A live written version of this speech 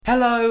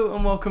Hello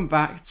and welcome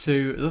back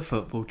to the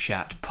Football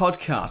Chat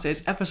podcast.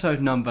 It's episode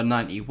number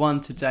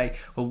 91 today,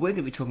 where we're going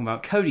to be talking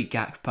about CODY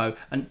GAKPO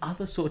and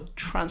other sort of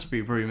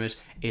transfer rumours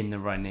in the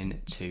run-in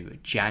to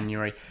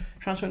January.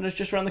 Transfer window's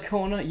just around the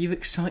corner. Are you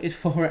excited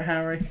for it,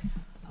 Harry?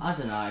 I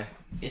don't know.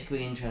 It's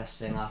going to be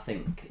interesting. I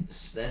think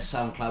there's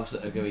some clubs that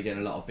are going to be doing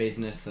a lot of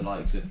business, the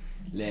likes of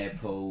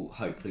Liverpool,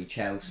 hopefully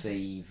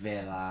Chelsea,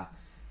 Villa,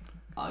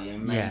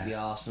 maybe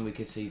Arsenal, we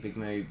could see big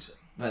moves.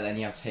 But then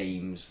you have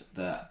teams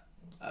that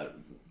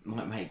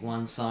might make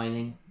one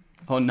signing.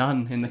 Or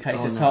none, in the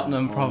case of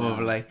Tottenham,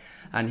 probably.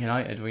 And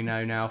United, we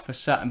know now for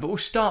certain. But we'll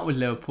start with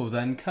Liverpool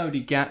then.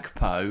 CODY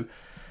GAKPO.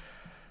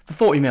 For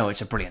 40 mil,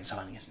 it's a brilliant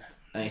signing, isn't it?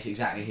 And it's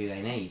exactly who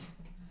they need.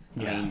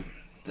 I mean,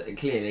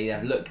 clearly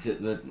they've looked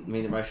at the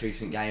most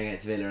recent game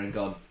against Villa and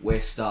gone,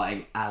 we're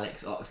starting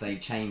Alex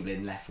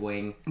Oxlade-Chamberlain left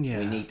wing. Yeah.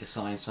 We need to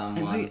sign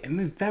someone. It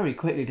moved very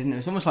quickly, didn't it?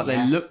 It's almost like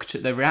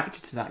they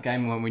reacted to that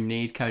game when we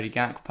need CODY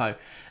GAKPO,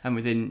 and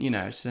within,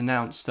 it's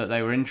announced that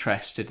they were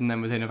interested, and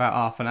then within about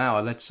half an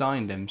hour they'd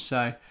signed him.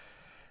 So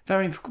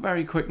very,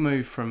 very quick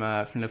move from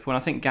Liverpool.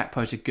 And I think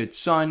Gakpo's a good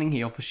signing.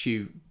 He offers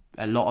you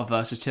a lot of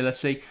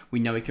versatility. We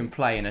know he can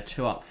play in a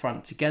two up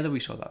front together. We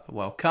saw that at the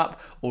World Cup,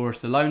 or as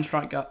the lone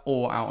striker,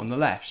 or out on the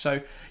left.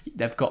 So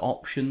they've got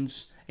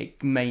options.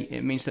 It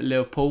means that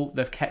Liverpool,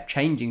 they've kept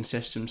changing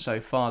systems so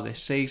far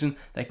this season.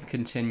 They can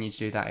continue to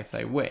do that if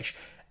they wish.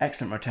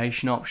 Excellent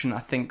rotation option. I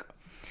think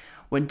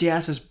when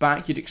Diaz is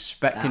back, you'd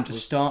expect him to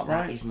start,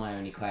 right? That is my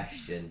only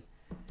question.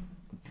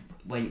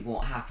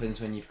 What happens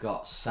when you've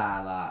got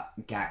Salah,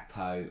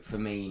 Gakpo,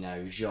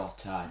 Firmino,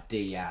 Jota,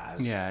 Diaz?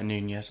 Yeah,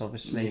 Nunez,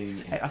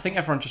 obviously. I think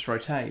everyone just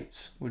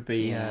rotates, would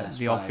be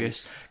the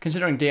obvious.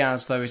 Considering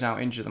Diaz, though, is out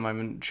injured at the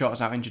moment,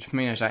 Jota's out injured,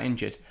 Firmino's out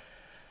injured,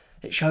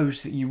 it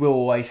shows that you will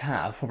always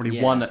have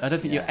probably one. I don't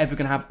think you're ever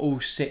going to have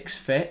all six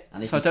fit,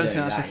 so I don't think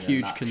that's a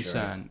huge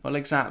concern. Well,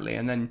 exactly,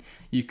 and then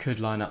you could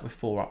line up with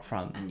four up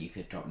front. And you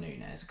could drop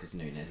Nunez, because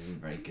Nunez isn't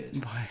very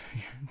good.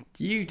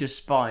 You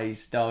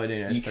despise Darwin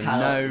Nunez you for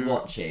no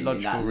watch him logical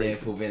in that reason.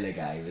 Liverpool Villa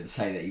game and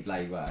say that he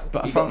played well.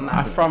 But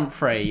a front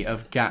three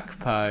of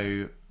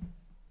Gakpo,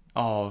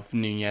 of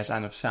Nunez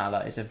and of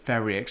Salah is a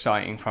very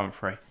exciting front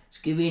three. It's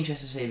going to be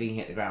interesting to see if he can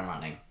hit the ground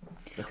running.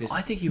 Because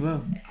I think he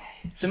will.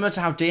 Similar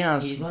to how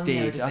Diaz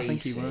did, I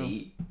think he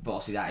will. But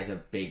obviously that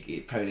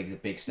is Pro League is a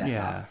big step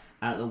up.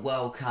 And at the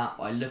World Cup,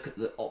 I look at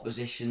the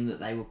opposition that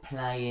they were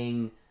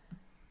playing.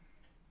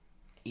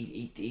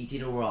 He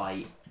did all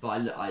right, but I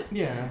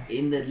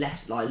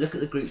look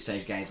at the group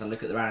stage games. I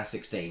look at the round of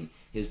 16.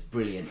 He was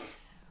brilliant.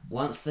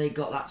 Once they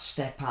got that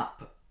step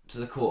up to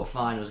the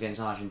quarterfinals against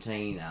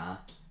Argentina,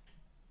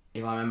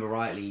 if I remember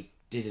rightly, he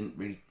didn't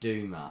really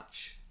do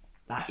much.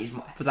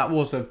 But that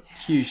was a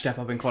huge step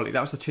up in quality.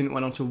 That was the team that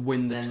went on to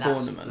win the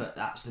tournament.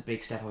 That's the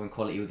big step up in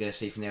quality we're going to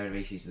see from the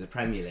Eredivisie to the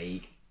Premier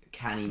League.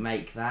 Can he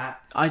make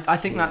that? I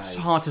think that's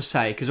hard to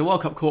say, because a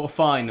World Cup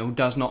quarter-final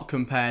does not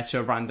compare to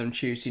a random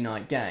Tuesday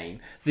night game.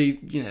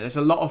 There's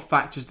a lot of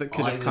factors that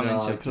could have come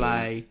into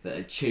play. That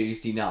a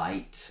Tuesday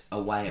night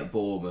away at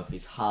Bournemouth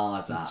is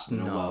harder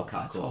than a World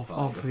Cup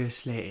quarter-final.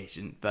 Obviously it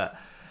isn't, but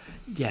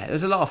yeah,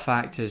 there's a lot of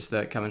factors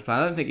that come into play.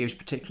 I don't think he was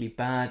particularly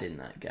bad in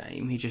that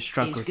game. He just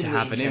struggled to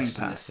have an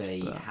impact. It's going to be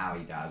interesting to see how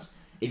he does.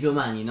 If you're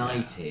Man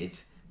United,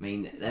 I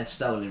mean, they've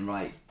stolen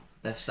right.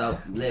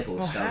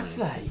 Liverpool stolen. Have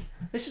they?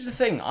 This is the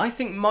thing. I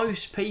think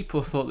most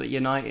people thought that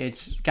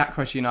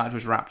Gakpo to United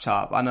was wrapped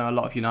up. I know a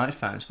lot of United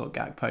fans thought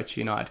Gakpo to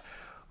United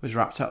was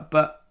wrapped up,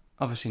 but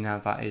obviously now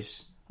that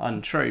is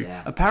untrue.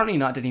 Yeah. Apparently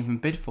United didn't even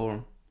bid for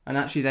him. And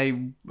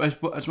actually,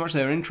 as much as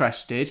they were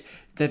interested,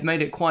 they've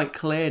made it quite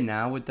clear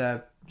now with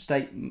their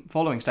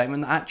following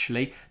statement that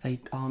actually they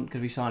aren't going to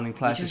be signing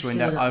players this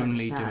window,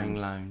 only doing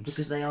loans.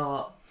 Because they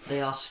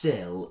are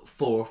still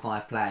 4 or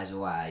 5 players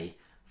away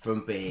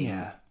from being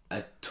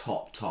a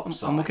top side.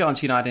 And we'll get on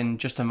to United in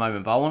just a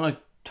moment, but I want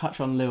to touch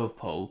on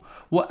Liverpool.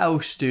 What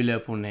else do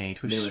Liverpool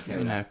need?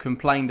 We've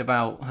complained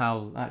about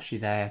how actually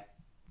their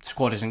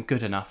squad isn't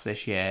good enough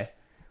this year.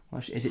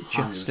 Is it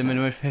just 100%. A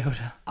middle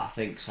midfielder? I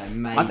think so.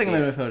 Maybe I think a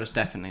middle midfielder is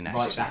definitely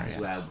necessary. Right back as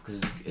well,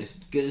 because as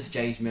good as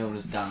James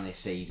Milner's done this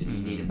season,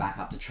 you need a back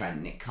up to Trent,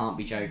 and it can't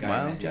be Joe Gomez.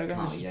 Well, Joe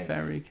Gomez is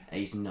very good.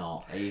 He's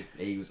not.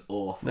 He was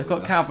awful. They've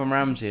got Calvin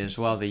Ramsey as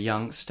well, the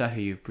youngster,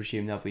 who you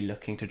presume they'll be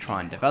looking to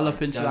try and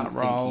develop into that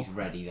role. I don't think he's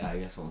ready though.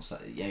 That's what I'm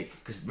saying. Yeah,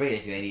 because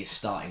realistically, they need a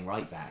starting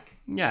right back.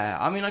 Yeah,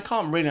 I mean, I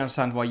can't really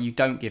understand why you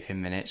don't give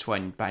him minutes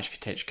when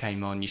Bajkatic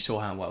came on. You saw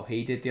how well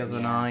he did the other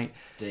night.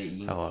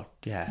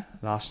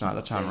 Last night at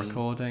the time of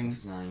recording.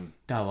 What's his name?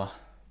 Doak.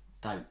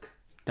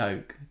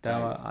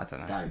 I don't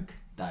know.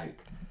 Doak.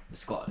 The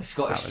Scottish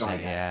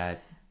striker. Yeah,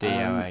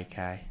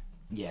 D-O-A-K.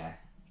 Yeah,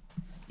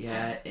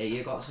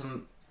 you got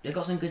some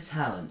good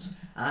talents,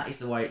 and that is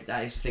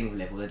the thing with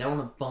Liverpool. They don't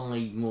want to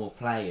buy more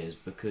players,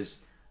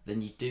 because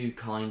then you do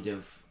kind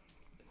of.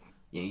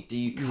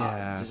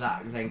 Does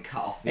that then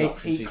cut off the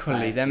options?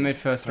 Equally, their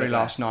midfield 3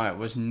 last night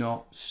was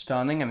not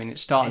stunning. I mean, it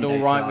started all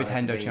right with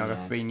Hendo,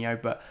 Thiago,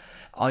 Fabinho, but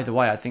either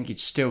way, I think you'd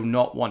still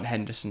not want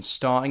Henderson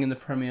starting in the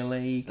Premier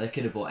League. They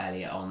could have brought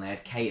Elliott on. They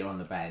had Keita on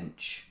the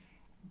bench.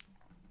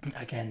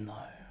 Again, though,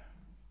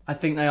 I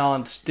think they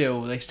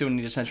still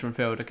need a central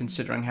midfielder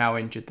considering how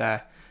injured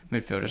their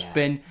midfield has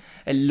been.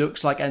 It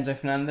looks like Enzo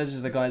Fernandez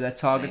is the guy they're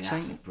targeting.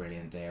 That's a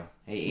brilliant deal.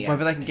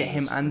 Whether they can get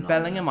him and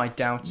Bellingham, I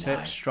doubt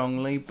it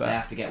strongly. But they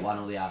have to get one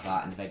or the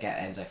other, and if they get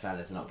Enzo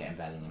Fernandez, they're not getting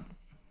Bellingham.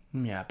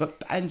 Yeah, but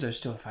Enzo's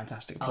still a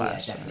fantastic player. Oh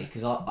yeah, definitely.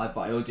 Because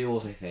I do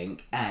also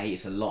think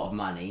it's a lot of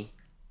money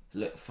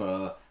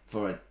for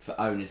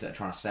owners that are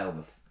trying to sell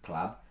the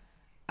club,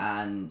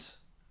 and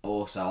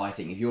also I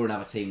think if you're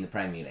another team in the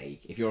Premier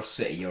League, if you're a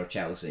City, you're a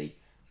Chelsea,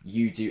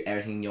 you do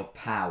everything in your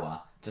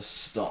power to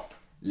stop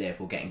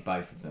Liverpool getting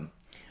both of them.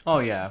 Oh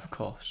yeah, of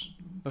course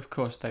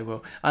they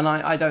will. And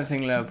I don't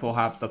think Liverpool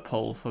have the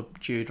pull for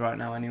Jude right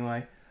now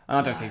anyway. And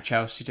I don't think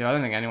Chelsea do. I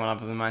don't think anyone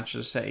other than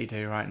Manchester City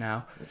do right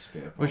now.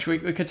 Which we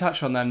could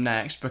touch on them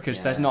next because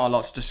there's not a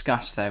lot to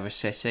discuss there with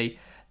City.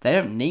 They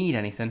don't need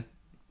anything.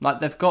 Like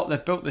they've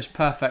built this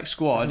perfect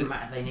squad. It doesn't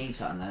matter if they need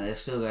something though. They're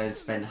still going to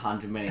spend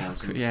 100 million on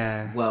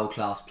some world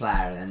class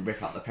player and then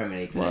rip up the Premier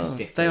League for the next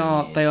 15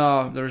 years. They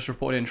are. There is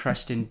reported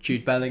interest in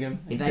Jude Bellingham,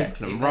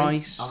 Declan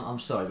Rice. I'm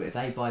sorry, but if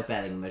they buy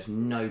Bellingham, there's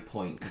no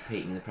point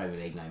competing in the Premier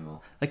League no more.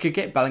 They could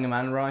get Bellingham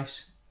and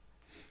Rice,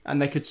 and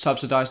they could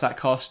subsidise that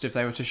cost if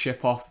they were to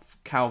ship off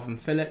Calvin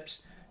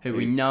Phillips, who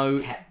we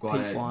know Pep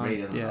Guardiola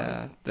really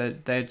doesn't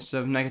like. There's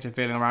a negative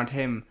feeling around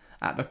him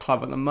at the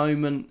club at the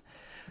moment.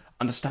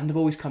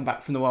 Understandable, he's come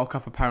back from the World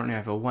Cup apparently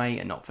overweight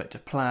and not fit to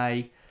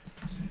play.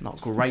 Not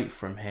great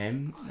from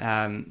him.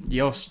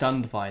 You're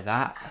stunned by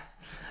that.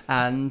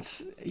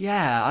 And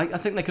yeah, I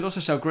think they could also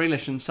sell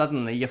Grealish and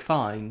suddenly you're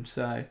fine.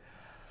 So,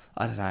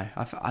 I don't know.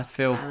 I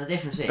feel and the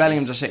difference is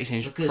Bellingham's a City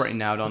team's pretty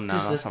nailed on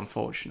now. That's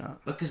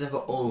unfortunate. Because they've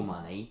got all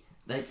money,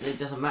 it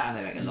doesn't matter if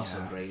they make a loss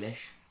on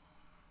Grealish.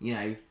 You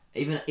know,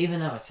 even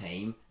another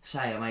team,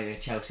 say maybe a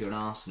Chelsea or an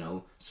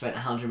Arsenal, spent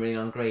 100 million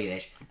on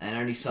Grealish and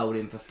only sold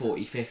him for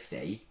 40,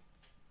 50.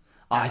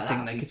 I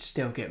think they could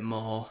still get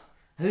more.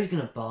 Who's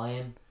going to buy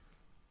him?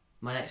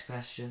 My next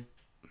question.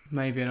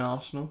 Maybe an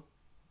Arsenal.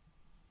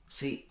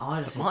 See,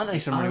 I'd have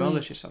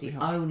said the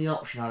only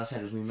option I'd have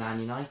said was Man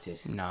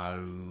United.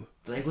 No.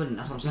 But they wouldn't,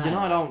 that's what I'm saying.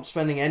 United aren't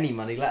spending any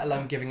money, let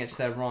alone giving it to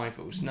their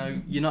rivals.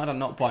 No, United are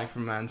not buying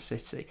from Man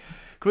City.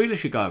 Grealish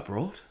should go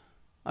abroad.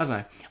 I don't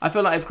know. I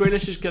feel like if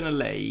Grealish is going to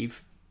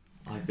leave...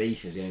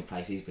 Ibiza is the only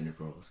place he's been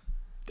abroad.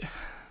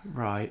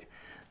 Right.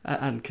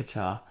 And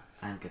Qatar.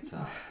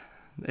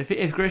 If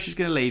Grealish is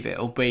going to leave,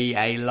 it'll be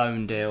a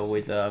loan deal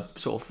with a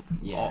sort of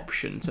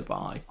option to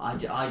buy. I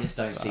just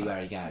don't see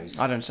where he goes.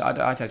 I don't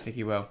think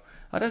he will.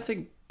 I don't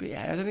think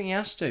he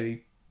has to.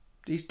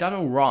 He's done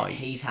all right.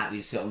 He's happy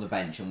to sit on the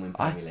bench and win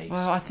Premier Leagues.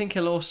 Well, I think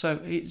he'll also...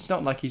 It's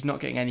not like he's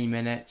not getting any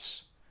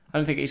minutes. I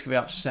don't think he's going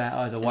to be upset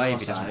either way if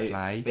he doesn't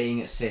play.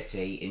 Being at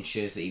City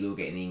ensures that he will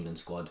get in the England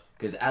squad.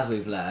 Because as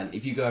we've learned,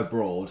 if you go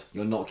abroad,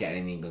 you're not getting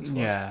in the England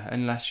squad. Yeah,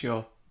 unless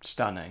you're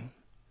stunning.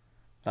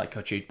 Like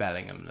a Jude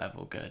Bellingham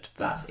level good.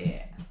 That's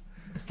it.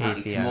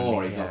 He's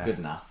not good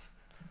enough.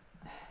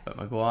 But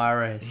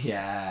Maguire is.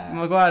 Yeah.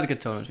 Maguire had a good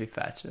tournament, to be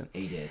fair to him.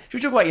 He did. Should we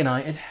talk about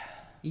United?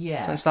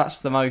 Yeah. Since that's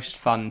the most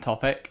fun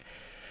topic.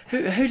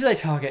 Who do they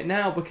target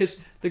now?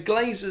 Because the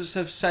Glazers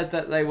have said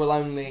that they will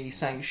only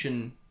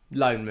sanction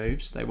loan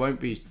moves. They won't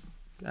be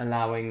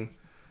allowing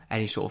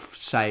any sort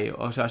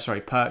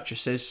of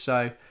purchases.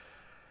 So,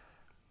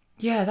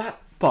 yeah, that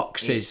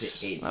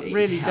boxes. That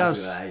really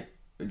does.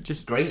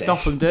 Just Grealish.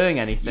 Stop them doing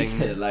anything. You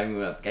said a loan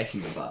with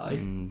obligation to buy.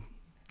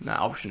 No,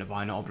 option to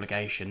buy, not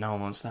obligation. No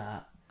one wants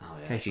that. Oh,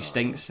 yeah, in case he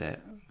stinks it.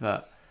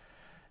 But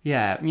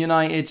yeah,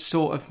 United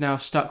sort of now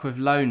stuck with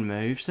loan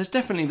moves. They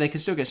can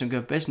still get some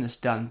good business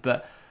done,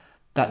 but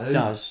that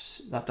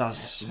does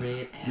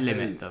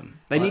limit them.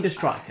 They need a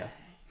striker.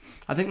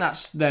 I think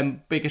that's their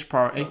biggest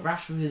priority. But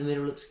Rashford through the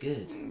middle looks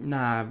good.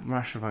 Nah,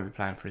 Rashford won't be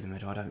playing through the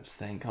middle, I don't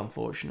think,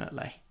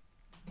 unfortunately.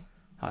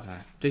 I don't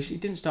know. He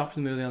didn't start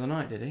from the middle the other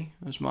night, did he?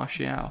 It was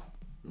Martial.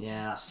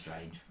 Yeah, that's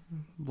strange.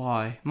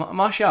 Why?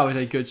 Martial is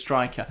a good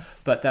striker,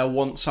 but they'll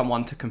want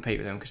someone to compete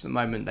with him because at the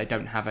moment they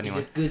don't have anyone.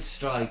 He's a good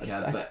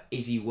striker, but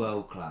is he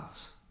world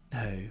class?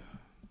 No.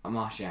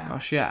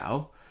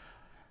 Martial?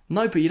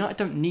 No, but United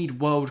don't need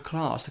world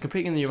class. They're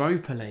competing in the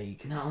Europa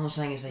League. No, I'm not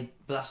saying I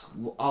guess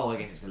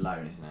it's a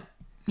loan, isn't it?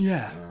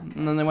 Yeah,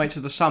 and then they wait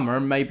till the summer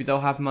and maybe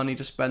they'll have money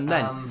to spend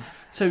then.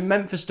 So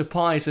Memphis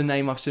Depay is a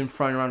name I've seen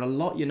thrown around a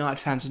lot. United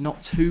fans are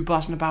not too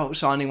buzzing about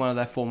signing one of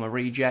their former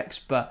rejects,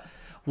 but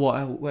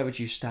where would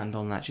you stand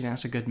on that? Do you think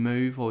that's a good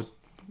move? Or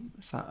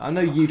I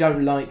know you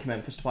don't like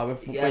Memphis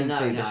Depay.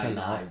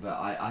 No, but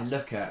I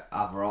look at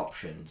other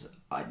options.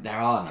 There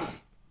are none.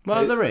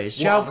 Well, there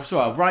is.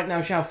 Right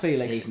now, João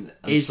Felix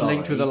is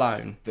linked with a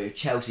loan. But if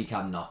Chelsea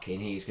come knocking,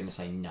 he's going to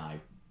say no.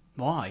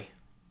 Why?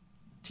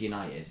 To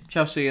United.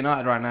 Chelsea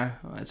United right now.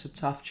 It's a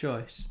tough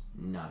choice.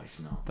 No, it's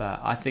not.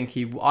 But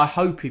I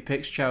hope he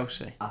picks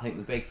Chelsea. I think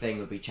the big thing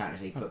would be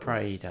Champions League football. I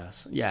pray he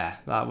does. Yeah,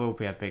 that will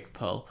be a big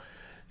pull.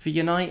 For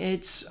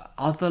United,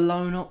 other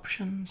loan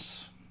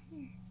options?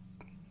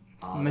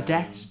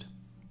 Modeste?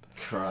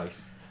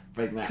 Christ.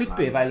 Bring that Could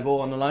be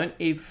available on the loan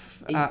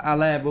if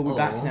Allaire will be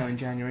back now in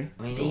January.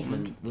 I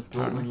mean, would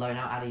Dortmund loan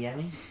out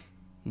Adeyemi?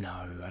 No,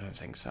 I don't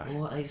think so.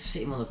 Well, they just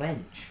sit him on the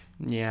bench.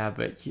 Yeah,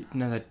 but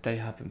no, they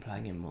have been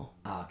playing him more.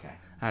 Oh, okay.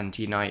 And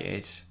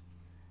United,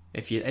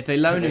 if they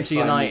loan him to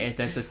United,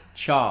 there's a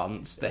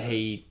chance that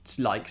he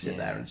likes it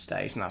there and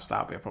stays, and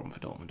that'll be a problem for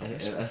Dortmund,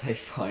 obviously. If they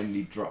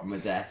finally drop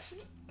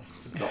Modeste and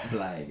stop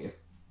playing him.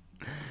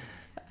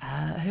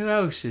 Who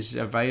else is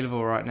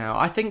available right now?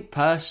 I think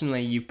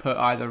personally you put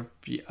I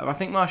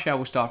think Martial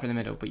will start in the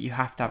middle, but you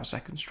have to have a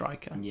second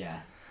striker.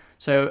 Yeah.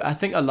 So I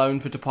think a loan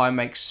for Depay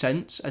makes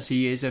sense, as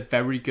he is a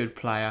very good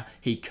player.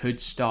 He could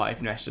start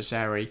if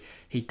necessary.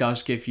 He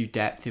does give you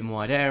depth in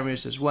wide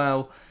areas as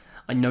well.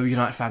 I know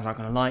United fans aren't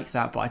going to like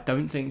that, but I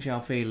don't think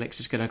João Felix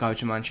is going to go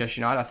to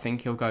Manchester United. I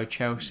think he'll go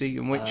Chelsea,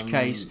 in which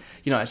case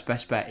United's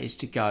best bet is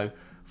to go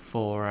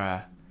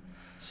for...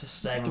 So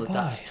staying on the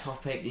Dutch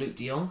topic, Luke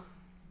de Jong?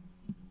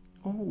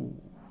 Oh,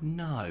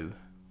 no.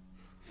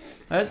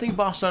 I don't think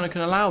Barcelona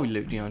can allow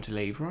Luke de Jong to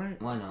leave, right?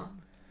 Why not?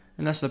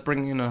 Unless they're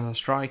bringing in another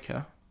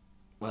striker.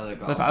 Well,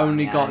 they've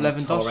only got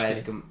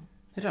Lewandowski.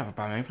 They don't have a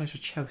Aubameyang. He plays for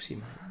Chelsea,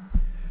 mate.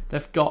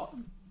 They've got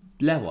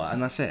Lewa,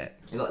 and that's it.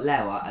 They've got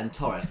Lewa and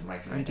Torres can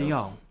break for and De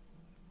Jong.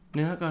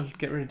 No, go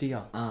get rid of De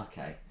Jong.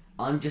 Okay.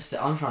 I'm trying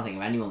to think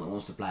of anyone that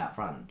wants to play up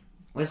front.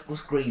 What's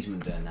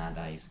Griezmann doing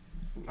nowadays?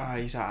 Oh,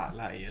 he's at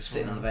Atleti as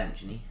sitting on the bench,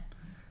 isn't he?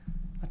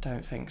 I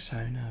don't think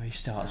so, no. He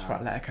starts for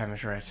Atletico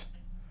Madrid.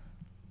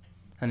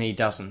 And he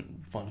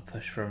doesn't want to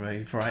push for a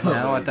move right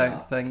now, I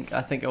don't think.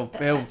 I think he'll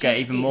get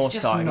even more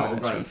starting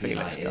minutes when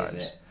Felix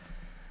goes.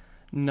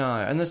 No,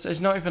 and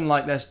it's not even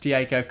like there's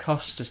Diego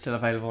Costa still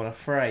available on a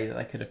free that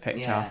they could have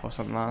picked up or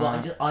something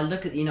like that. I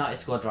look at the United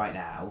squad right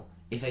now.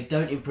 If they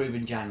don't improve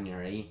in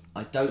January,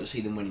 I don't see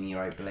them winning the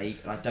Europa League,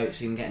 and I don't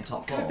see them getting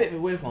top 4. A bit of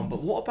a weird one,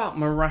 but what about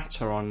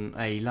Morata on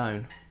a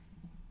loan?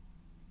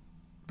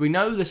 We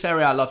know the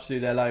Serie A love to do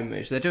their loan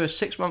moves. They do a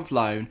 6-month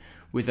loan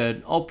with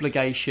an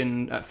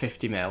obligation at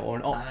 50 mil, or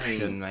an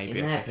option maybe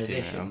in at 50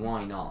 their position, mil.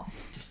 why not?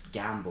 Just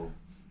gamble.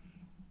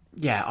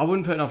 Yeah, I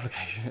wouldn't put an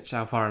obligation at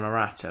Alvaro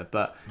Morata,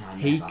 but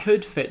he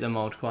could fit the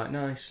mould quite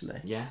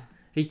nicely. Yeah.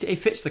 He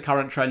fits the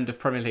current trend of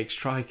Premier League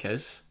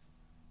strikers.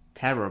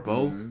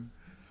 Terrible.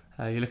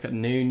 You look at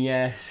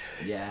Nunez.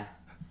 Yeah.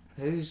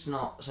 Who's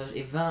not? So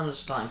if Werner's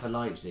starting for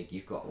Leipzig,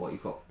 you've got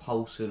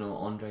Poulsen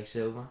or Andre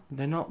Silva.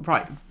 They're not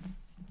right.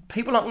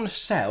 People aren't going to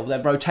sell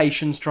their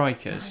rotation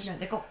strikers. No,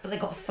 they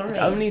got 3. It's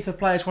only if the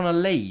players want to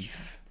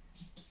leave.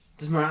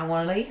 Does Morata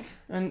want to leave?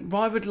 And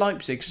why would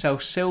Leipzig sell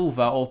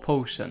Silva or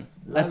Poulsen?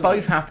 They're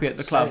both happy at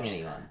the clubs,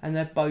 and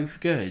they're both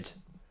good.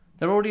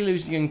 They're already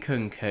losing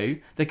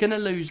Nkunku. They're going to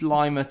lose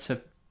Lima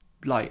to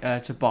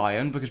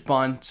Bayern because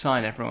Bayern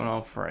sign everyone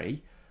on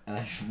free. And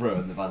they just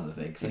ruin the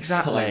Bundesliga because they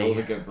Exactly. sign all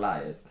the good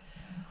players.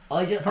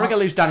 I'm probably going to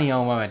lose Dani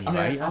Olmo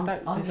anyway. I'm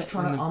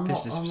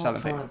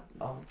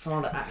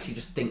trying to actually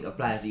just think of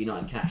players that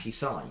United can actually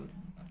sign.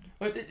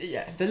 Well,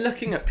 yeah, if they're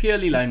looking at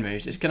purely loan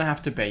moves, it's going to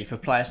have to be for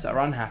players that are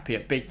unhappy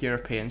at big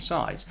European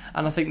sides.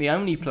 And I think the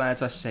only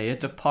players I see are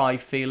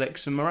Depay,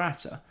 Felix and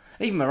Morata.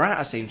 Even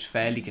Morata seems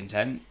fairly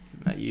content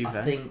at Juve.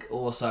 I think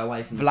also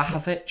away from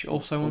Vlahovic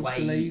also wants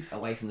to leave.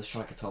 Away from the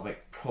striker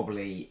topic,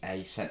 probably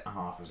a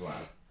centre-half as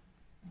well.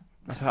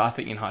 I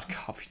think United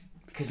can't be...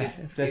 Because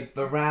if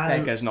Varane...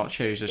 Beggars not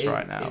choosers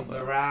right now. If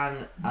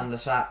Varane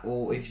and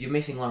or if you're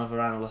missing one of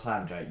Varane or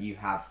Lissandro, you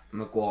have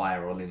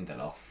Maguire or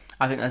Lindelof.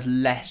 I think there's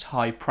less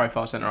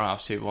high-profile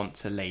centre-halves who want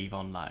to leave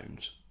on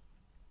loans.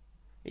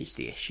 It's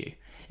the issue.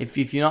 If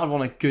United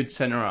want a good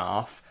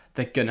centre-half,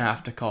 they're going to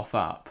have to cough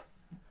up.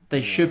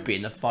 They should be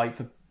in the fight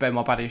for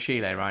Benoit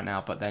Badiashile right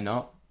now, but they're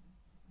not.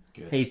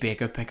 Good. He'd be a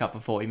good pick-up for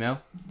 40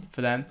 mil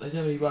for them. They don't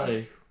have any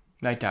money.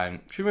 They don't.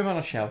 Should we move on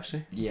to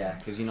Chelsea? Yeah,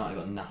 because United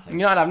got nothing.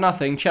 United have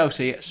nothing.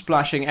 Chelsea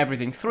splashing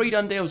everything. 3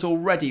 done deals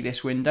already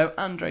this window.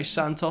 Andre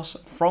Santos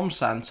from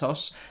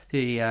Santos,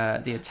 the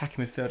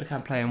attacking midfielder,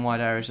 can play in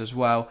wide areas as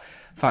well.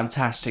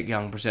 Fantastic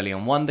young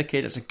Brazilian wonder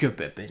kid. It's a good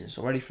bit of business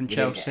already from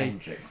Chelsea.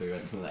 Hendricks, so we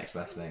went to the next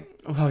best thing.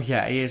 Well,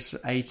 yeah, he is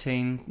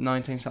 18,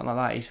 19, something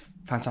like that. He's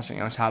fantastic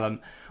young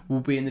talent. Will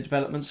be in the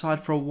development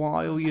side for a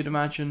while, you'd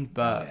imagine,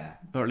 but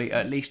or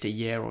at least a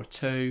year or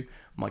 2.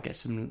 Might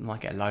get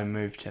a loan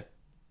move to.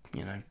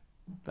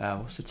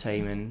 What's the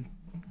team in...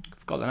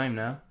 I've got the name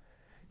now.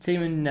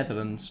 Team in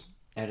Netherlands.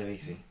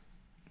 Eredivisie.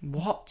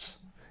 What?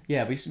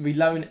 Yeah, we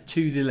loan it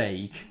to the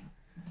league.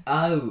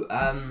 Oh,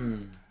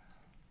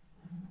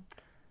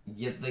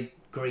 yeah, the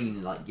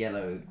green,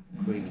 yellow,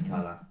 greeny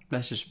colour.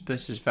 This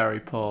is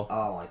very poor.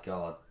 Oh my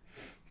god.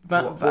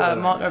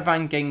 Marco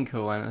van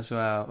Ginkel went as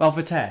well. Well,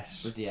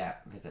 Vitesse. But yeah,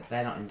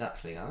 they're not in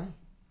Dutch league, are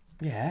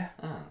they? Yeah.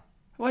 Oh.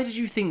 Why did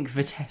you think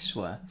Vitesse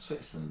were?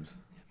 Switzerland.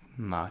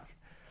 Mark.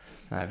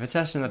 No,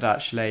 Vitesse in the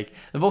Dutch league.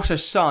 They've also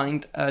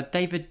signed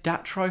David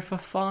Datro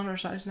Fofana,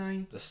 is that his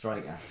name? The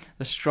striker.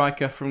 The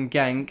striker from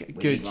Genk.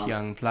 Good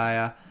young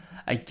player.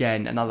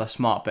 Again, another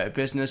smart bit of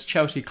business.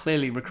 Chelsea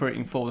clearly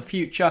recruiting for the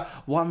future.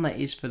 One that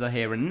is for the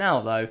here and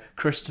now, though.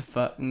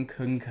 Christopher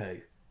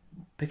Nkunku.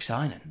 Big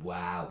signing.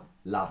 Wow.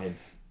 Love him.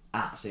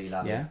 Absolutely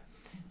love him.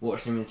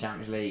 Watched him in the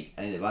Champions League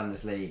and in the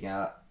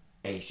Bundesliga.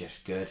 He's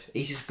just good.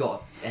 He's just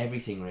got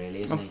everything,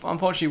 really, isn't he?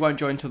 Unfortunately, he won't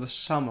join until the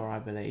summer, I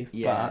believe.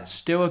 Yeah. But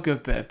still a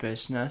good bit of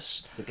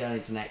business. So going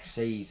into next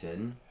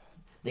season,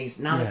 the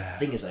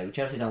thing is though,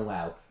 Chelsea done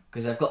well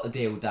because they've got the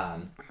deal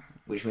done,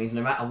 which means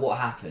no matter what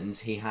happens,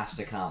 he has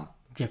to come.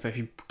 Yeah, but if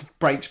he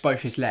breaks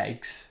both his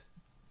legs,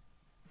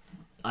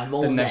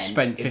 then they've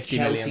spent £50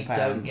 million. If Chelsea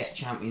don't get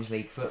Champions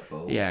League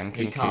football, and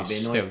he can't be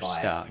still annoyed by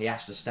stuck. it. He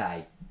has to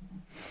stay.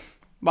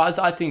 But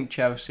I think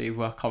Chelsea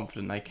were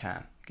confident they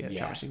can get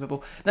Champions League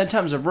football. Then in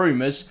terms of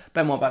rumours,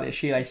 Benoit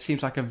Badiashile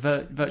seems like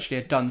virtually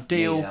a done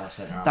deal.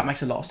 That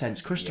makes a lot of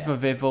sense. Christopher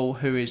Vival,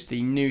 who is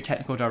the new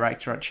technical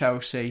director at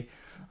Chelsea,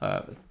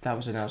 that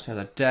was announced the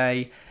other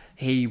day.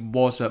 He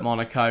was at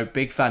Monaco,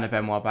 big fan of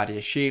Benoit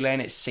Badiashile,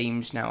 and it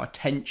seems now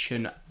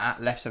attention at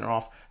left centre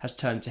half has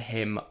turned to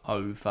him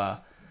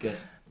over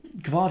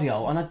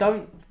Gvardiol. And I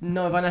don't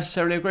know if I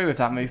necessarily agree with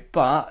that move,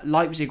 but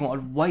Leipzig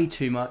wanted way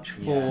too much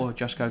for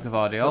Josko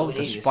Gvardiol,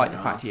 despite the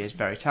fact he is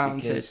very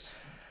talented.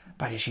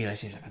 Badiashile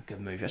seems like a good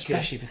move,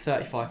 especially for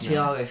 35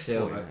 million. Thiago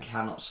Silva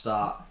cannot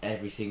start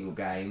every single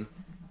game.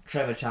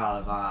 Trevor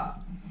Chalobah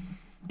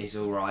is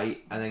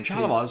alright. And then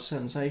Chalobah's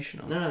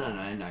sensational.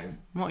 No.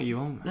 What are you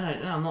on? No,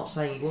 I'm not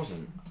saying he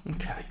wasn't.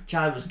 Okay.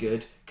 Chalobah's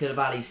good.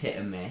 Koulibaly's hit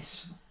and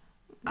miss.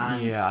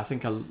 And I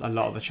think a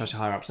lot of the Chelsea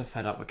higher-ups are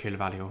fed up with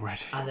Koulibaly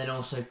already. And then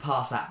also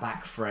pass that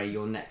back free.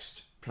 Your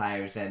next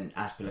player is then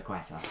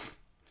Azpilicueta.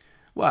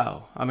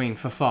 Well, I mean,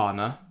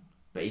 Fofana.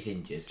 But he's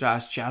injured.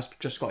 Jazz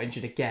just got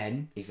injured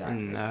again. Exactly.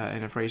 In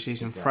a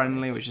pre-season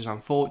friendly, which is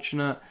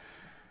unfortunate.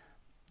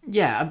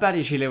 Yeah,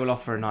 Badiashile will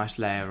offer a nice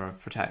layer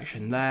of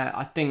protection there.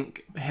 I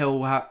think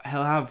he'll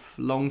have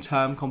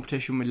long-term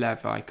competition with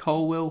Levi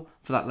Colwill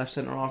for that left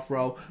centre-half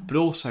role, but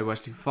also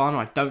Wesley Fofana.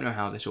 I don't know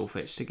how this all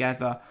fits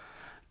together.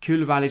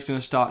 Koulibaly's going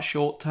to start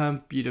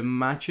short-term, you'd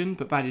imagine,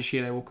 but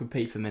Badiashile will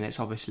compete for minutes,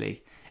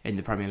 obviously, in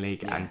the Premier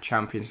League and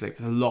Champions League.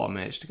 There's a lot of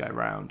minutes to go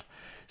round.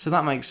 So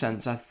that makes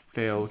sense, I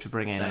feel, to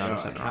bring in another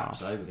centre-half.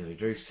 Because we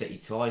drew City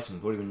twice and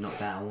we've already been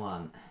knocked out on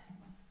one.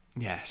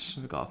 Yes,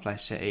 we've got to play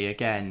City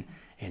again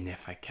in the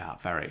FA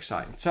Cup. Very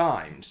exciting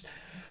times.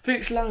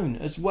 Felix loan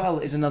as well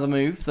is another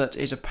move that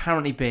is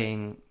apparently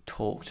being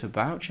talked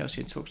about.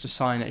 Chelsea talks to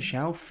sign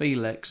João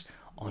Felix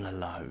on a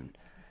loan.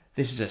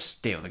 This is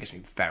a deal that gets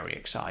me very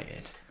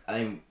excited.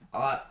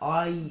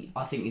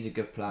 I think he's a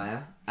good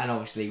player, and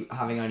obviously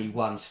having only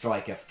one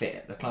striker fit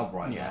at the club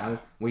right now,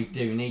 we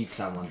do need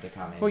someone to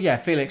come in. Well, yeah,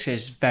 Felix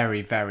is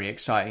very, very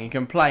exciting. He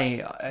can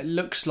play. It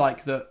looks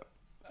like that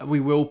we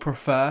will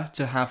prefer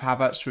to have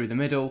Havertz through the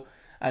middle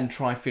and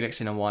try Felix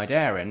in a wide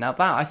area. Now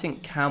that I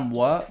think can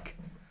work.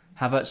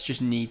 Havertz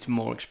just needs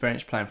more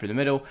experience playing through the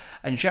middle,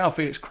 and João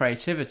Felix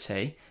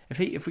creativity. If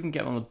we can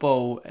get him on the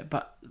ball,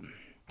 but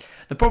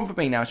the problem for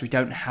me now is we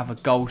don't have a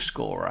goal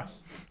scorer.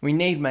 We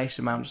need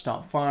Mason Mount to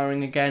start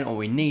firing again, or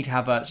we need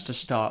Havertz to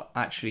start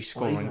actually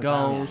scoring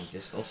goals.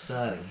 Or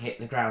Sterling hit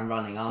the ground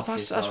running after.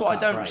 That's what I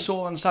don't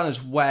sort of understand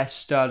is where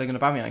Sterling and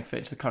Aubameyang fit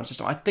into the current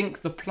system. I think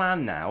the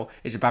plan now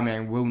is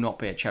Aubameyang will not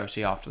be at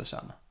Chelsea after the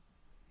summer.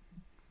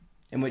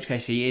 In which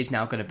case he is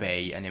now going to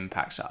be an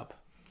impact sub.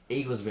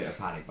 Eagles a bit of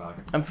a panic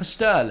bug. And for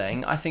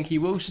Sterling, I think he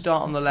will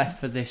start on the left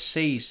for this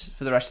season,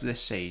 for the rest of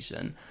this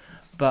season.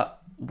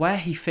 But where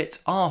he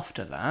fits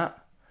after that,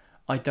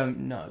 I don't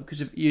know. Because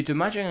if you'd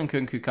imagine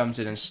Nkunku comes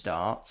in and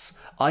starts,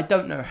 I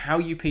don't know how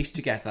you piece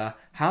together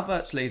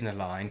Havertz leading the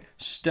line,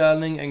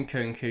 Sterling,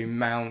 Nkunku,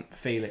 Mount,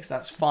 Felix.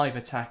 That's 5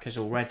 attackers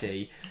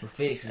already. Well,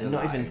 Felix is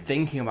not even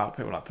thinking about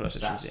people like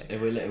Pulisic.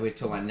 If we're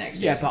talking about next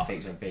season,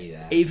 Felix will be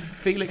there. If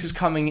Felix is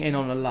coming in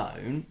on a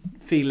loan,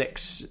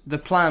 the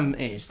plan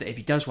is that if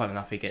he does well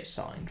enough, he gets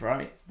signed,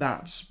 right?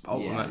 That's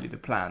ultimately the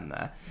plan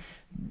there.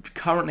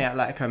 Currently,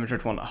 Atletico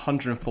Madrid want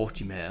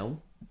 140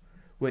 mil.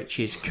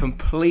 Which is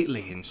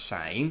completely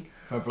insane.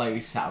 For a bloke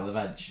who sat on the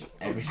bench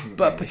every single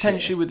But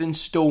potentially with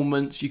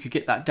instalments, you could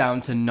get that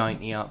down to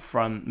 90 up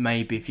front.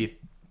 Maybe if you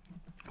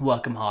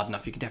work them hard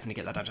enough, you could definitely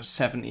get that down to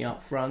 70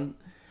 up front.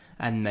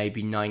 And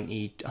maybe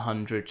 90,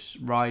 100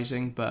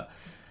 rising. But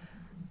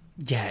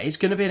yeah, it's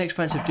going to be an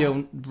expensive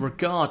deal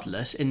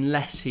regardless,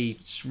 unless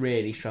he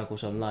really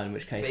struggles on loan, in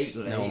which case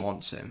no one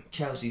wants him.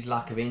 Chelsea's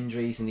lack of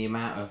injuries and the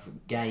amount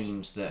of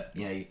games that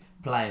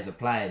players are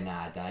playing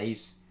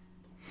nowadays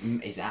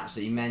is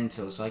absolutely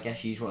mental, so I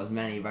guess you just want as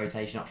many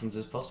rotation options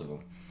as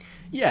possible.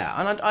 Yeah,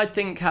 and I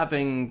think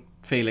having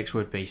Felix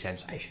would be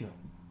sensational.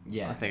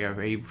 Yeah. I think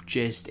he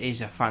just is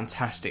a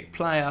fantastic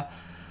player.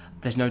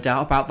 There's no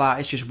doubt about that.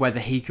 It's just whether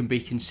he can be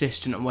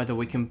consistent and whether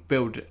we can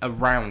build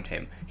around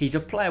him. He's a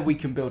player we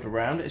can build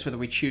around. It's whether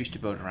we choose to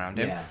build around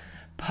him. Yeah.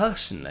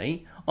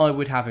 Personally, I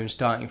would have him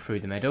starting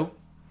through the middle.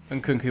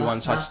 And Nkunku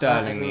one side,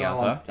 Sterling the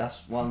other.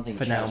 That's one thing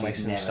for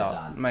Chelsea's now, never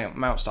done.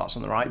 Mount starts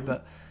on the right,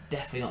 but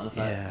definitely not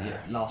in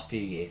the last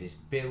few years, is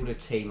build a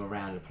team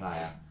around a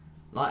player.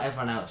 Like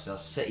everyone else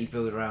does. City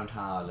build around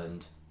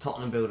Haaland,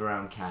 Tottenham build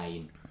around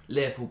Kane,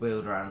 Liverpool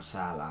build around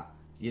Salah,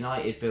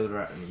 United build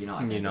around...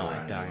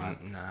 United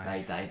don't, no.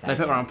 They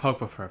put around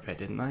Pogba for a bit,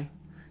 didn't they?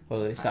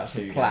 Well, that's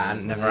the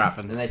plan, never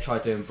happened. Then they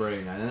tried doing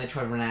Bruno, and then they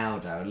tried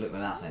Ronaldo, and look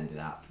where that's ended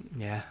up.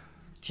 Yeah.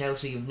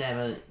 Chelsea have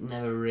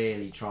never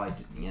really tried,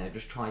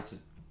 just tried to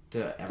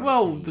do it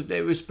every season.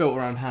 It was built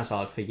around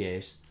Hazard for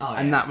years. Oh,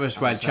 yeah, and that was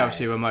where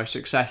Chelsea were most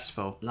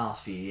successful.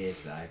 Last few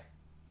years, though.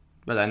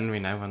 But then,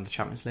 won the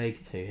Champions League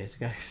 2 years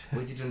ago. So.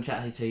 We did win the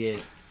Champions League 2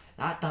 years.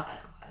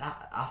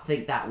 I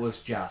think that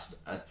was just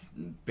a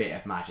bit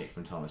of magic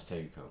from Thomas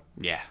Tuchel.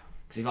 Yeah.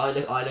 Because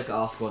if I look at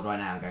our squad right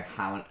now and go,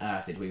 how on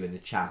earth did we win the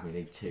Champions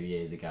League 2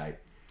 years ago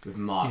with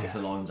Marcus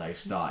Alonso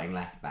starting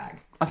left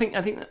back? I think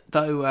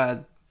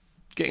though,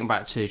 getting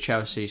back to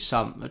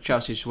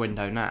Chelsea's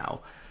window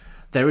now,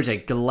 there is a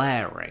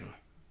glaring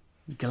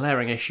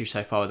issue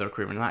so far with the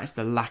recruitment, and that is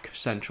the lack of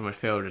central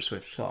midfielders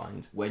we've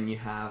signed. When you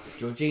have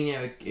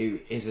Jorginho, who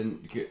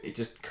isn't good, it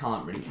just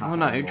can't really cut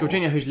anymore.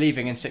 Jorginho, who's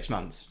leaving in 6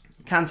 months.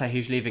 Kante,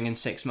 who's leaving in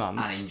 6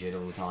 months. And injured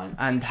all the time.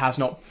 And has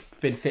not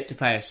been fit to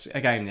play a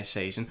game this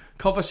season.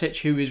 Kovacic,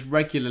 who is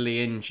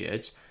regularly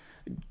injured.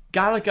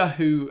 Gallagher,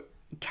 who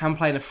can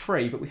play in a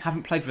 3, but we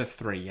haven't played with a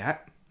 3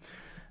 yet.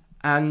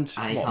 And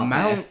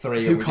Mount,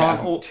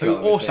 who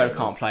also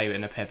can't play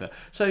in a pivot.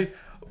 So,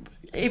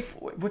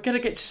 if we're going to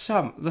get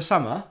to the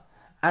summer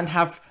and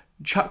have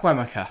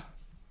Chukwuemeka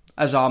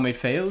as our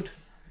midfield...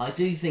 I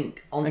do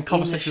think in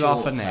the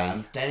short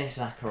term, Dennis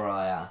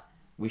Zakaria,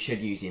 we should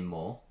use him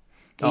more.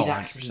 He's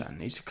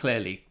 100%. He's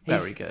clearly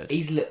very good.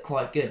 He's looked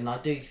quite good, and I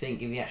do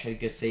think if he actually had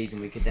a good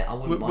season, we could. I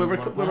wouldn't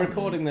mind. We're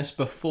recording this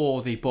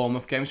before the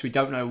Bournemouth game, so we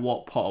don't know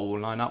what Potter will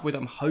line up with.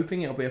 I'm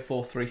hoping it'll be a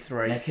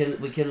 4-3-3.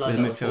 We could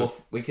line up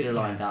we could have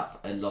lined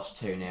up and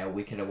lost 2-0.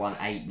 We could have won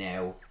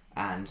 8-0,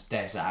 and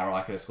Dennis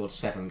Zakaria could have scored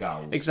 7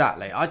 goals.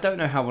 Exactly. I don't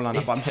know how we'll line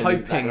up. I'm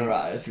hoping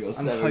it's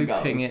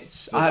hoping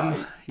it's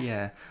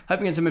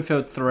a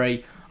midfield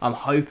 3. I'm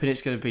hoping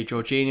it's going to be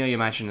Jorginho. You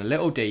imagine a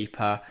little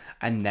deeper,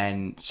 and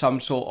then some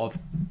sort of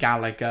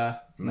Gallagher,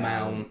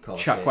 Mount,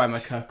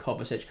 Chukwuemeka,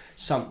 Kovacic,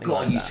 something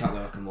like that. Got to use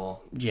Chukwuemeka more.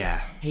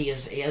 Yeah. He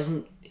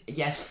hasn't.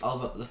 Yes,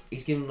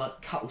 he's given like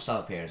a couple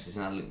sub appearances,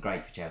 and that looked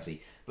great for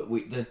Chelsea. But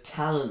the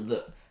talent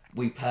that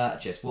we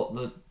purchased,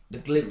 the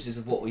glimpses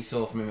of what we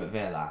saw from him at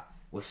Villa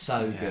was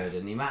so good,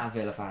 and the amount of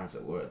Villa fans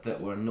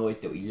that were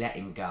annoyed that we let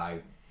him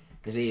go,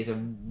 because he is a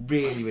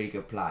really, really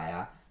good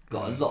player.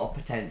 Got a lot of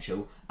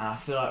potential, and I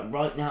feel like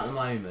right now at the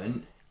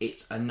moment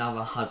it's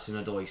another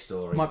Hudson-Odoi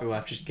story. Might be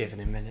worth just giving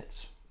him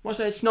minutes. Well,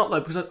 so it's not though,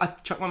 because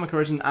Chukwuemeka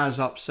isn't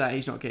as upset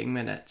he's not getting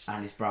minutes,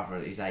 and his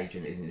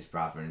agent isn't his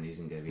brother, and he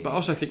isn't going to be. But I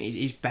also think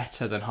he's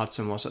better than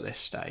Hudson was at this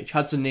stage.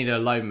 Hudson needed a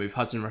loan move.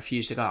 Hudson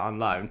refused to go out on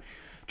loan.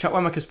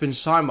 Chukwuemeka's been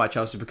signed by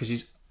Chelsea because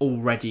he's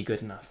already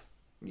good enough.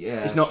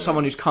 Yeah, he's not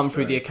someone who's come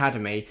through the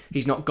academy.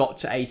 He's not got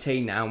to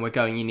 18 now and we're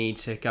going, you need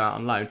to go out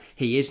on loan.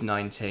 He is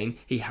 19.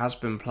 He has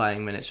been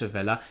playing minutes for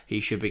Villa.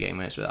 He should be getting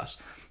minutes with us.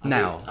 You go.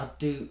 No. I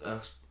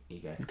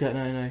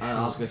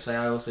was going to say,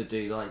 I also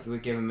do, like, we're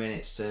giving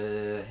minutes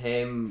to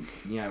him.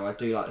 I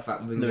do like the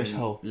fact that Lewis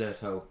Hall. He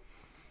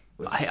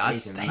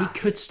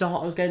could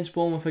start against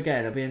Bournemouth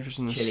again. It'll be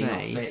interesting to see.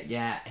 Not fit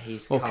yet.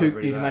 He's you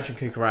can imagine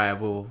Kukurea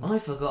will I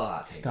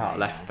forgot that start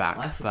left back.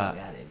 I forgot we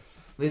had him.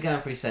 We were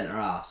going through centre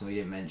halves and we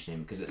didn't mention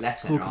him because at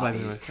left centre half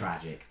he was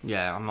tragic.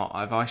 Yeah, I'm not.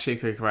 If I see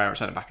Kukurea at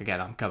centre back again,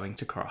 I'm going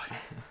to cry.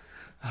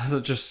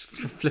 I'll just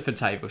flipping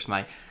tables,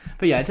 mate.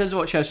 But yeah, in terms of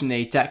what Chelsea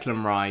need,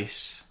 Declan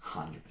Rice.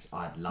 100%.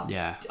 I'd love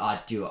it.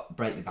 I'd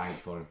break the bank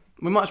for him.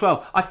 We might as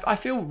well. I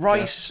feel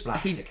Rice.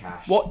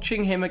 Cash.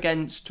 Watching him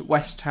against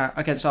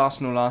against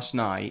Arsenal last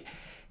night,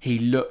 he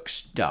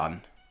looks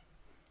done.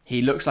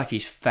 He looks like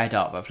he's fed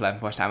up of playing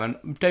for West Ham.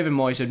 And David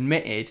Moyes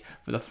admitted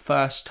for the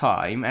first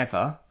time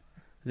ever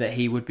that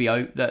he would be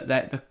that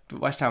the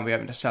West Ham would be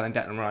open to selling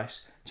Declan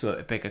Rice to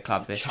a bigger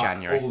club this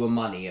January. All the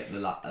money at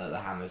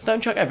the Hammers.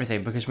 Don't chuck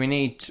everything because we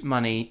need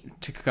money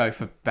to go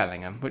for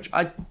Bellingham, which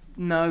I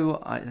know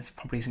it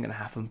probably isn't going to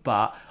happen,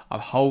 but I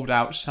hold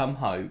out some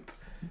hope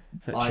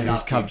that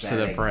Jude comes to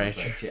the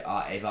bridge.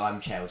 If I'm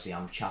Chelsea,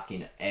 I'm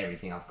chucking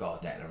everything I've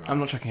got at Declan Rice. I'm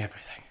not chucking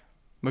everything.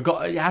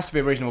 It has to be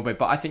a reasonable bid,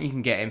 but I think you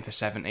can get him for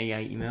 70,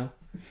 80 mil.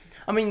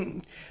 I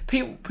mean,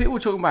 people were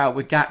talking about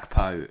with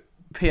Gakpo.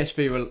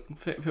 People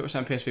were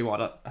saying PSV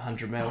wanted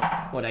 100 mil,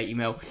 what 80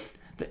 mil.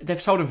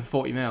 They've sold him for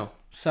 40 mil.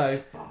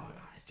 So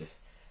it's just.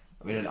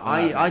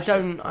 I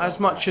don't. As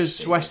much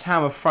as West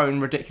Ham have thrown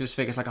ridiculous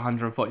figures like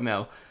 140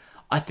 mil,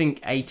 I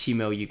think 80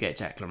 mil you get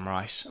Declan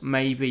Rice.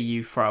 Maybe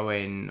you throw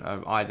in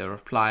either a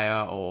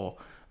player or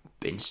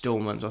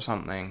instalments or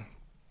something.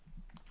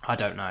 I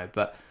don't know,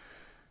 but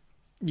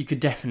you could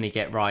definitely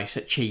get Rice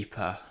at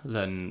cheaper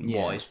than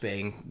what is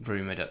being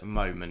rumoured at the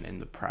moment in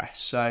the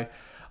press. So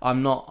I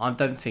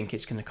don't think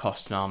it's going to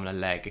cost an arm and a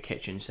leg, a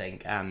kitchen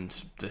sink, and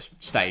the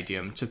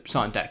stadium to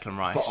sign Declan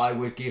Rice. But I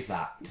would give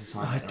that to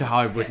sign.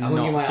 I would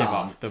not give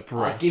up the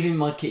brick. I'd give him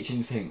my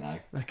kitchen sink though.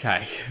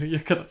 Okay, you're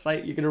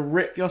gonna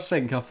rip your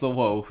sink off the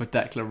wall for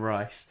Declan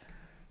Rice.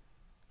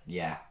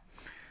 Yeah.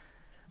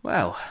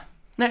 Well,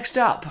 next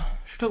up,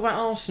 should we talk about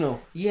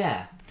Arsenal?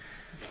 Yeah.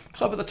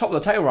 Club at the top of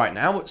the table right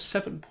now. It's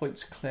 7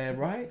 points clear,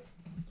 right?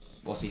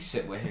 What's he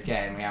sit with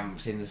again? We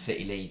haven't seen the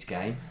City Leeds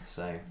game,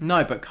 so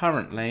no. But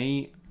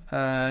currently,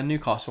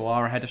 Newcastle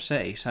are ahead of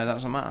City, so that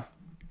doesn't matter.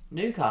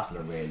 Newcastle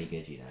are really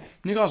good, you know.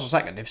 Newcastle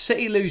second. If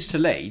City lose to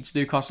Leeds,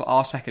 Newcastle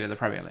are second in the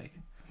Premier League.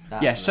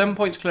 That's 7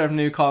 points clear of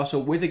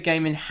Newcastle, with a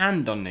game in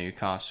hand on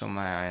Newcastle,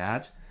 may I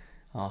add.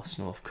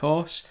 Arsenal, of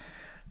course.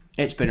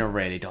 It's been a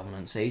really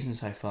dominant season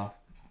so far.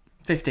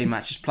 15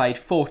 matches played,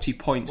 40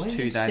 points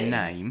to their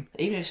name.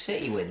 Even if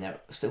City win,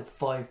 they're still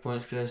 5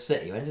 points clear of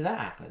City. When did that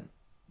happen?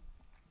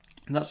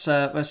 That's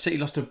City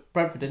lost to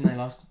Brentford, didn't they,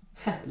 last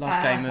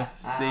game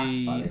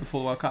of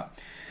before the World Cup?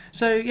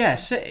 So yeah,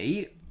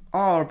 City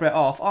are a bit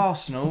off.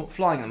 Arsenal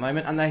flying at the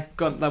moment, and they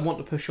want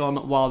to push on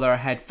while they're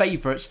ahead.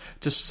 Favourites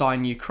to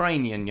sign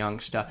Ukrainian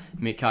youngster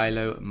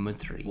Mikhailo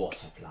Mudryk.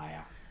 What a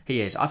player!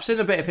 He is. I've seen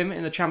a bit of him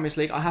in the Champions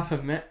League. I have to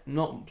admit,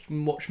 not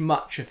watched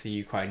much of the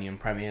Ukrainian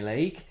Premier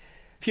League.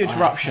 A few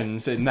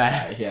interruptions in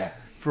their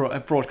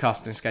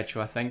broadcasting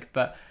schedule, I think.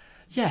 But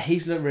yeah,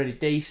 he's looked really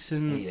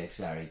decent. He looks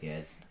very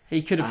good.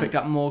 He could have picked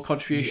up more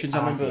contributions. I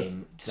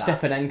remember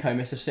Stepanenko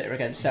missed a sitter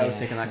against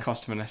Celtic and that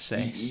cost him an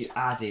assist. You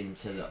add him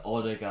to the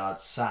Odegaard,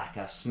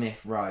 Saka,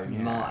 Smith Rowe,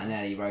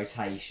 Martinelli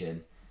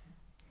rotation.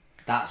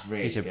 That's really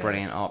good. He's a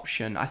brilliant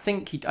option. I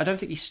don't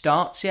think he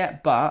starts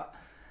yet, but...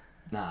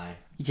 No.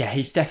 Yeah,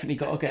 he's definitely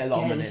got to get a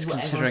lot of minutes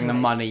considering the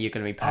money you're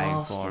going to be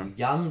paying for him.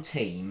 Young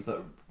team,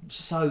 but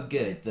so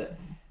good that...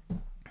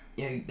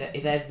 You know,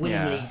 if they're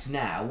winning leagues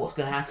now, what's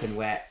going to happen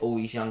where all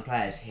these young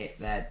players hit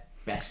their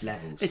best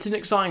levels? It's an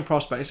exciting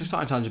prospect. It's an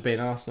exciting time to be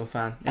an Arsenal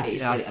fan.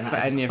 For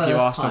any of you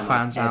Arsenal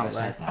fans out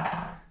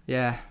there,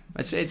 yeah,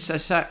 it's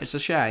a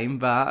shame,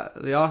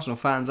 but the Arsenal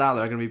fans out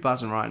there are going to be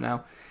buzzing right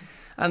now.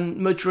 And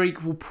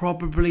Mudryk will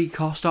probably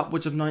cost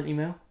upwards of 90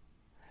 mil.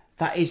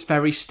 That is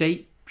very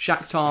steep.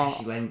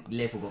 Especially when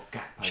Liverpool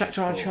got Gakpo.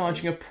 Shakhtar are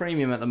charging a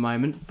premium at the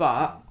moment,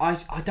 but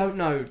I don't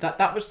know.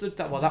 That was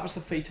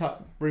the feet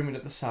up rumoured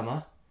at the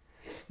summer.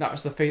 That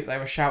was the feat they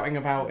were shouting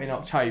about in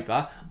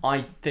October.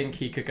 I think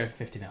he could go for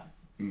 50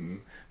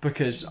 mil.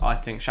 Because I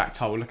think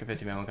Shakhtar will look at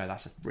 50 mil and go,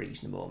 that's a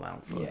reasonable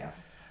amount for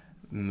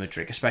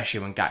Mudryk, especially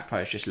when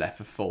Gakpo is just left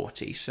for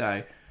 40.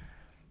 So,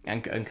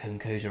 and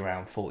Kunku's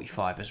around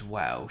 45 as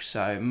well.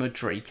 So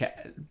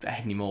Mudryk,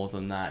 any more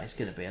than that, is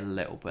going to be a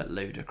little bit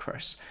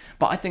ludicrous.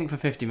 But I think for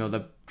 50 mil,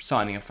 they're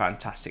signing a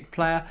fantastic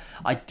player.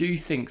 I do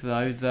think,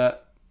 though,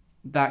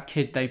 that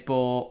kid they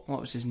bought,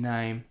 what was his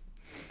name?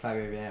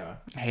 Fabio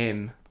Vieira.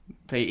 Him.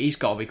 He's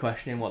got to be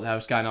questioning what the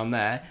hell's going on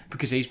there,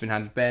 because he's been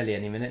handed barely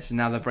any minutes, and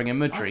now they're bringing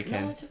Mudryk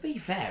in. No, to be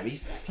fair,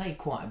 he's played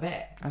quite a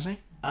bit. Has he?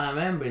 I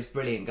remember his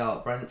brilliant goal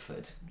at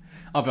Brentford.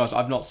 I'll be honest,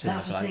 I've not seen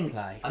him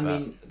play. I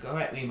mean,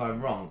 correct me if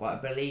I'm wrong, but I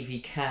believe he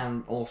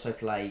can also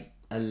play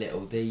a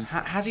little deep.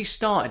 Has he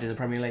started in the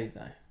Premier League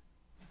though?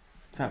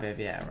 Fabio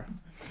Vieira.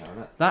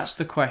 That's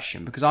the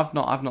question, because I've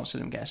not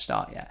seen him get a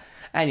start yet.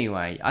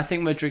 Anyway, I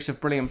think Mudryk's a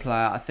brilliant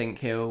player. I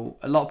think a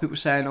lot of people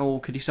saying, oh,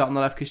 could he start on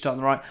the left, could he start on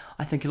the right?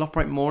 I think he'll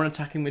operate more in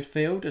attacking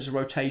midfield as a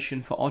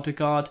rotation for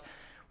Odegaard,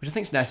 which I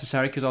think is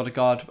necessary, because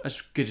Odegaard, as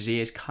good as he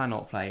is,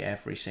 cannot play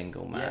every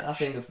single match. Yeah, I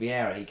think with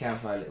Vieira, he can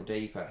play a little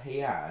deeper. He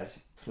has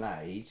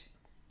played...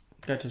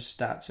 Go to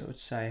stats, it would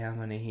say how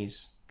many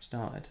he's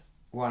started.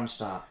 One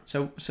start.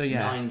 So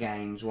yeah. 9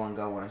 games, 1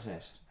 goal, 1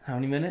 assist. How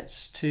many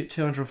minutes?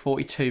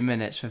 242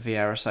 minutes for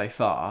Vieira so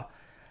far.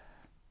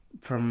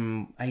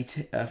 From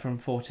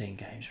 14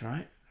 games,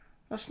 right?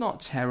 That's not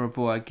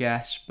terrible, I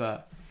guess,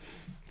 but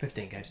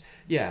 15 games.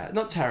 Yeah,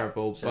 not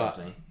terrible,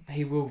 17. But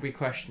he will be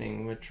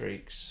questioning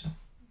Mudryk's...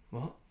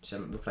 What?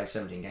 We played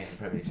 17 games in the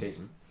Premier League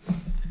season.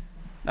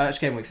 It's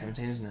game week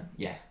 17, isn't it?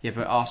 Yeah. Yeah,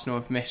 but Arsenal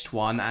have missed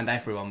one, and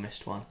everyone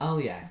missed one. Oh,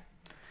 yeah.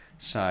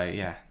 So,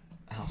 yeah.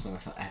 Arsenal, I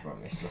thought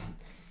everyone missed one.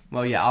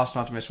 Well, yeah,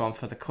 Arsenal had to miss one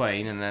for the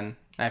Queen, and then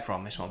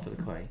everyone missed one for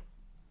the Queen.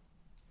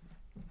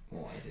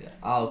 Why did it?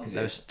 Oh, because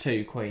there was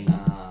 2 Queen.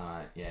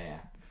 Yeah.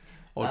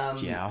 Or,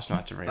 Arsenal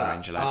had to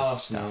rearrange a load of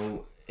stuff.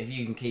 Arsenal, if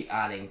you can keep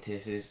adding to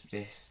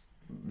this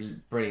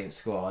brilliant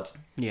squad,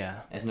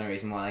 there's no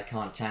reason why they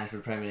can't challenge for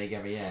the Premier League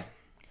every year.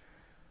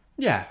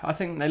 Yeah, I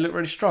think they look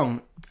really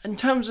strong. In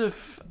terms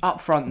of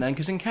up front then,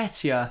 because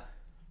Nketiah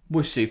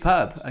was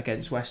superb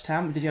against West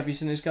Ham. Have you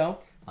seen his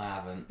goal? I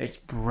haven't. It's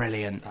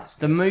brilliant.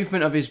 The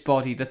movement of his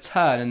body, the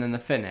turn and then the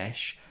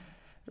finish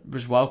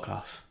was world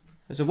class.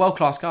 It's a world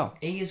class goal.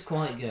 He is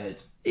quite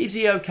good. Is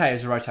he okay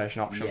as a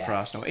rotation option for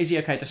Arsenal? Is he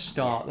okay to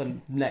start the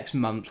next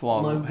month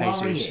while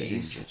Jesus is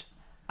injured?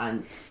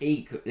 And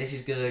this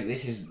is good.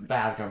 This is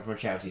bad coming from a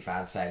Chelsea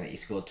fan saying that he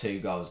scored 2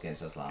 goals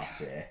against us last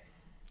year.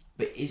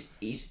 But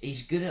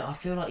he's good. I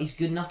feel like he's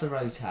good enough to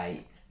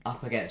rotate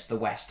up against the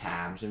West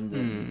Hams and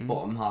the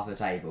bottom half of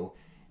the table.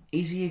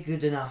 Is he a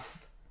good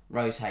enough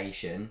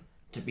rotation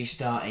to be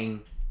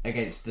starting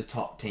against the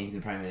top teams in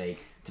the Premier League?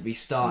 To be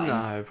starting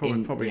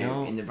probably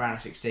not. In the round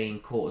of 16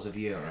 quarters of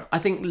Europe? I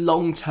think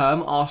long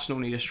term Arsenal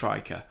need a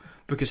striker,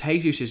 because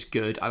Jesus is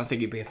good and I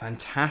think he'd be a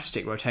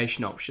fantastic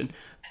rotation option.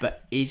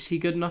 But is he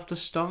good enough to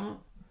start?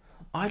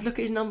 I'd look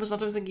at his numbers, I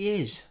don't think he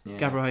is,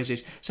 Gabriel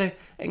Jesus. So,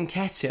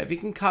 Nketiah, if he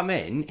can come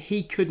in,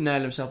 he could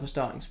nail himself a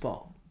starting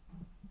spot.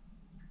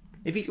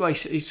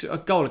 He's a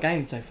goal a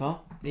game so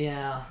far.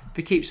 Yeah. If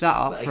he keeps that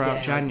up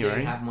throughout January... I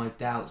do have my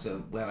doubts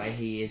of whether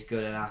he is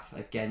good enough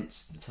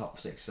against the top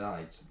 6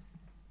 sides.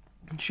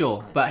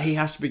 Sure, but he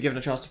has to be given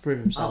a chance to prove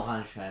himself. Oh,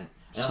 100%. And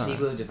obviously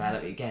he will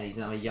develop it again. He's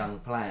another young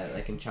player that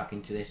they can chuck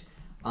into this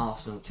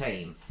Arsenal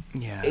team.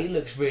 Yeah. He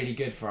looks really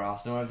good for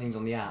Arsenal. Everything's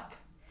on the app.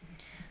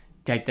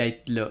 They're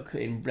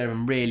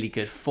in really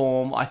good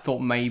form. I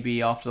thought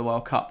maybe after the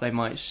World Cup they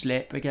might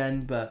slip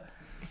again, but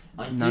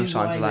no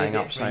signs of laying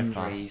up so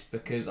far.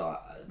 Because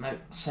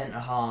centre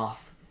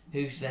half,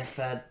 who's their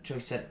third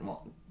choice?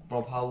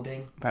 Rob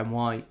Holding, Ben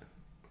White,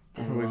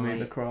 probably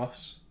move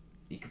across.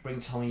 You could bring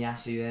Tommy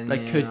Yasu in.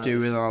 They could do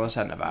with another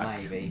centre back,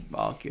 maybe.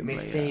 Arguably.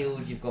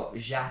 Midfield, you've got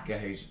Xhaka,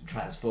 who's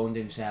transformed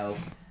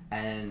himself,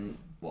 and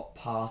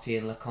Partey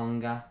and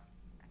Lokonga.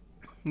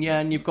 Yeah,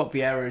 and you've got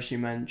Vieira, as you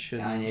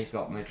mentioned, and you've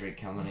got Madrid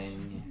coming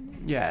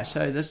in. Yeah,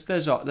 so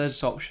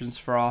there's options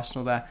for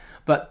Arsenal there,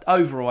 but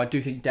overall, I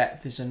do think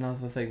depth is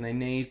another thing they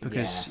need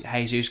because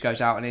Jesus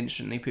goes out and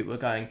instantly people are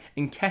going.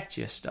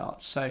 Nketiah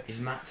starts, so is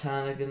Matt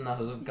Turner good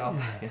enough as a goal?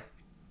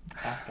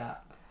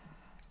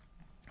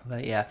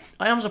 But yeah,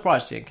 I am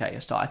surprised to see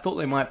Nketiah start. I thought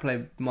they might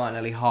play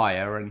Martinelli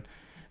higher and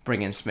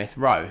bring in Smith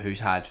Rowe, who's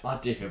had I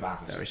do feel bad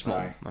for a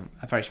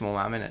very small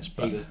amount of minutes.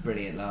 But he was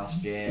brilliant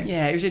last year.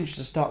 Yeah, it was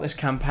interesting to start this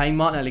campaign.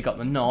 Martinelli got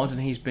the nod, and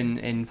he's been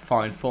in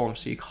fine form,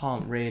 so you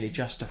can't really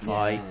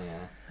justify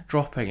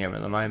dropping him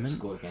at the moment.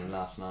 Scored again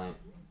last night.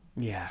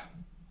 Yeah.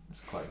 It's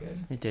quite good.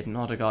 He did.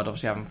 Odegaard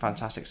obviously having a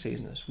fantastic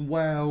season as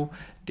well.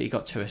 He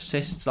got 2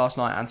 assists last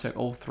night and took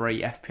all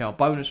 3 FPL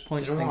bonus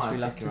points. Things we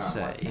love to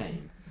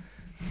see.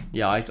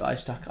 Yeah, I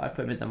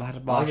put him in them. I had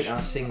a I didn't have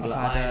a single.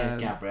 I had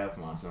Gabriel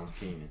from Arsenal.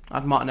 I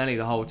had Martinelli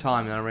the whole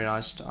time, and I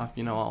realised,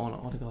 you know what, I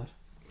want Odegaard.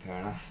 Fair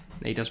enough.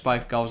 He does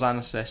both goals and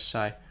assists,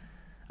 so,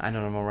 and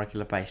on a more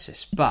regular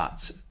basis.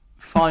 But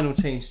final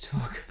team to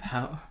talk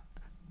about.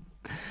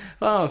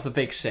 Well, of the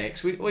big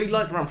 6, we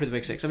like to run through the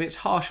big 6. I mean, it's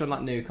harsh on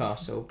like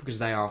Newcastle because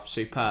they are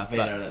superb.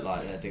 Villa look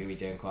like they're going to be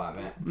doing quite a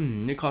bit.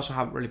 Newcastle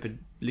haven't really been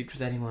linked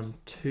with anyone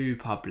too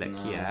public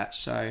yet,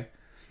 so.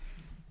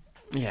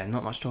 Yeah,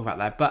 not much to talk about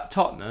there. But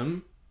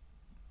Tottenham,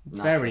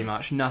 very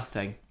much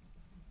nothing.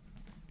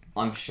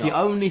 I'm shocked. The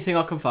only thing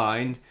I can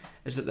find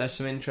is that there's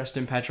some interest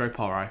in Pedro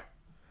Porro.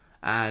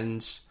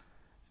 And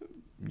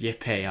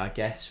yippee, I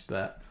guess,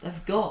 but...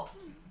 They've got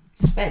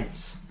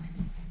Spence.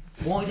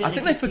 I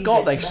think they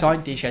forgot they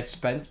signed Diched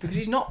Spence because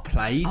he's not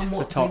played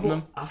for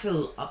Tottenham. I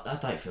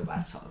don't feel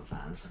bad for Tottenham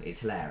fans. It's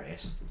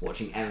hilarious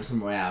watching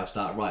Emerson Royale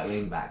start right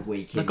wing back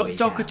week in, They've got week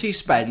Doherty, out.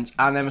 Spence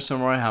and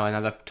Emerson Royale, and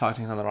now they're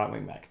tightening on the right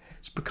wing back.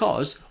 It's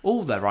because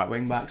all their right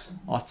wing backs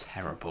are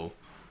terrible.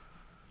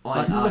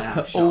 Look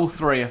at all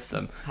 3 of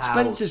them.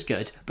 Spence is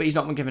good, but he's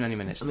not been given any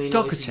minutes.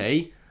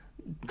 Doherty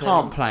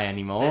can't play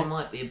anymore. There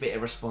might be a bit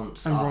of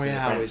response after the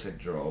Brentford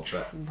draw,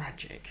 but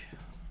tragic.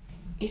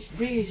 It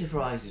really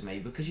surprises me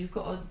because you've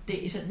got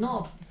it's a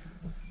knob.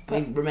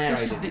 Romero.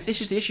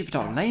 This is the issue for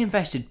Tottenham. They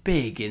invested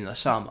big in the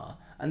summer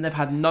and they've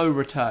had no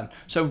return.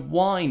 So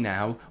why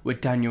now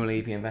would Daniel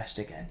Levy invest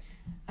again?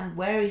 And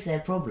where is their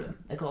problem?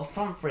 They've got a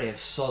front 3 of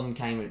Son,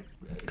 Kane,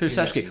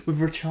 Kulusevski with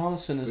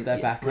Richarlison as their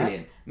backup.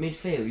 Brilliant.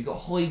 Midfield, you've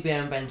got Højbjerg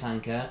and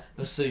Bentancur,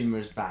 Basuma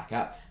as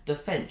backup.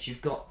 Defence,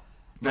 you've got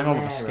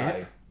Romero.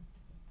 Skip.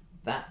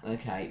 That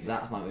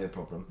might be a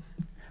problem.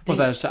 Well,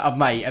 there's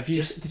mate.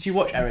 Did you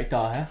watch Eric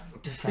Dyer?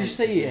 Did you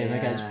see him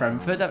against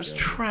Brentford? That was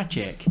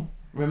tragic.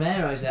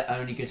 Romero's their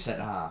only good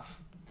centre half.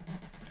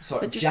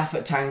 Sorry,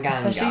 Jaffet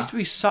Tanganga. There seems to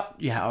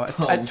be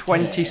at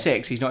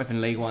 26, he's not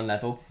even League One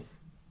level.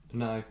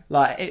 No.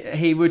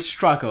 He would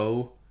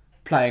struggle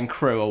playing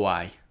Crew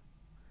away.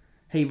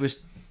 He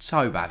was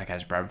so bad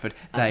against Brentford.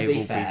 They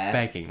will be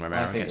begging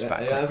Romero gets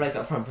back. Whoever played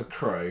up front for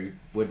Crew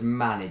would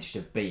manage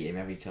to beat him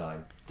every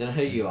time. Don't know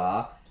who you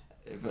are,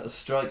 but a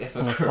striker for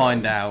Crew. We'll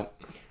find out.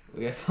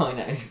 We'll find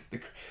out.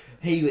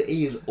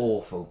 He was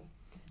awful.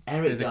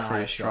 Eric the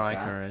Crew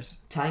striker is.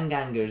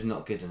 Tanganga is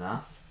not good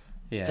enough.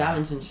 Yeah.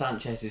 Davinson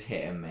Sanchez is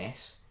hit and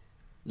miss.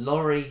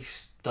 Laurie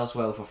does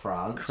well for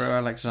France. Crew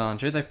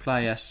Alexandria, they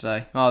play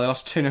yesterday. Oh, they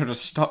lost 2-0 to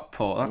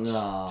Stockport. That's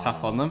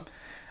tough on them.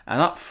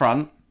 And up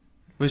front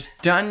was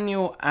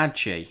Daniel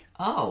Adji.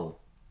 Oh.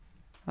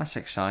 That's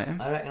exciting.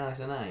 I recognise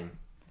the name.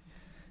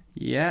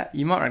 Yeah,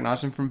 you might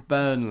recognise him from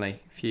Burnley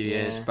a few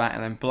years back,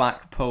 and then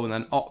Blackpool, and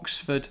then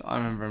Oxford. I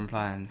remember him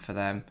playing for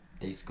them.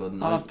 He scored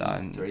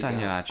 93 goals.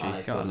 Daniel Adji.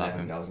 He scored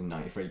 11 goals in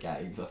 93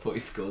 games. I thought he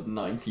scored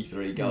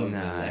 93 goals in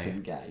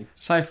 11 games.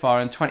 So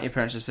far, in 20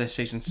 appearances this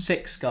season,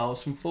 6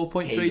 goals from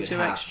 4.32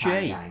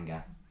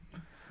 XG.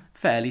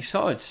 Fairly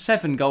solid.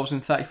 7 goals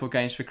in 34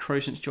 games for Crew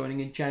since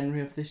joining in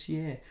January of this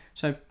year.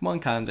 So, 1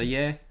 calendar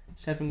year,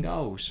 7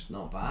 goals.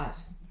 Not bad.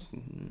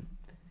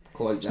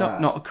 It's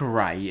not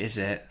great, is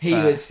it? He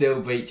would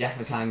still beat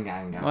Jaffet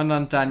Tanganga. Well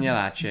done, Daniel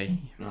Adji.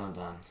 Well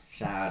done.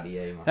 Shout out to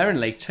you, man. They're in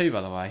League 2,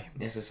 by the way.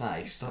 Yes, I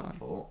say.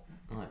 Stockport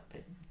might be.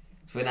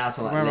 So we're now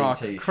talking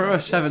about League 2. Crew are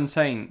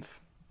 17th.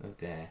 Oh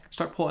dear.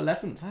 Stockport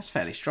 11th. That's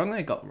fairly strong.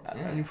 They got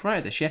only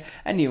promoted this year.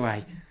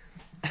 Anyway.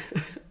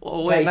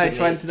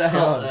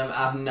 Tottenham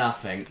have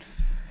nothing.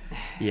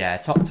 Yeah,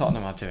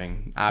 Tottenham are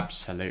doing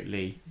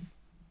absolutely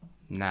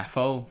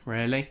naffle,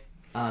 really.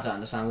 I don't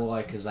understand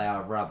why, because they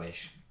are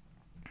rubbish.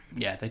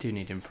 Yeah, they do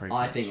need improvement.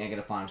 I think they're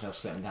going to find themselves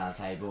slipping down the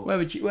table. Who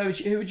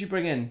would you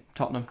bring in?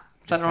 Tottenham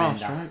centre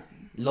halves, right?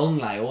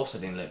 Longley also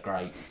didn't look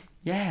great.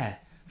 Yeah,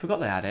 forgot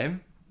they had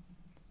him.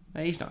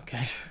 He's not good.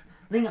 I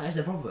think that is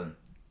the problem.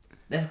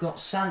 They've got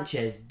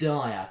Sanchez,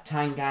 Dyer,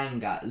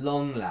 Tanganga,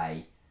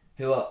 Longley,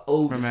 who are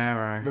all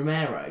Romero.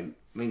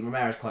 I mean,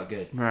 Romero's quite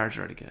good. Romero's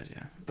really good,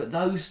 yeah. But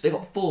they've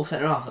got 4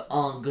 centre halves that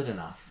aren't good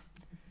enough.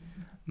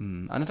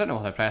 And I don't know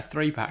why they play a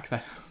 3-pack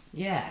then.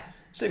 Yeah.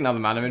 Stick another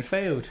man in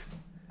midfield.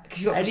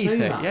 Because you got Anything,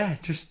 Basuma. yeah,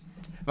 just.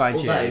 Right,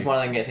 Although if one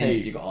of them gets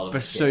injured, you've got Oliver.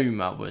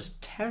 Basuma was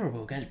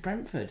terrible against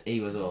Brentford. He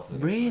was awful.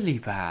 Really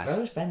bad. Where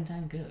was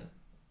Bentancur?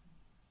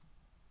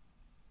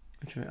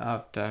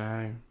 I don't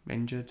know.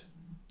 Injured.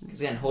 Because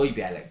again,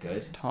 Højbjerg looked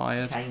good.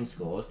 Tired. Kane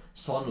scored.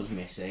 Son was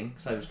missing.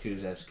 So was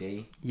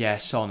Kulusevski. Yeah,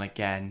 Son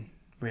again.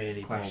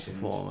 Really poor Questions.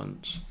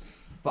 performance.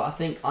 But I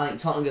think Tottenham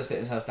going to sit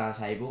themselves down the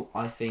table.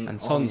 I think,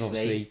 and Son's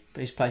obviously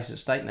his place at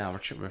stake now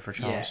with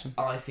Richarlison.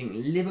 Yeah, I think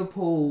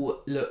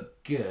Liverpool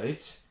look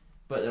good,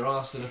 but there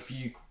are still a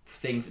few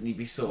things that need to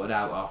be sorted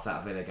out after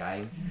that Villa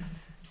game.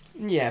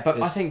 Yeah, but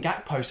I think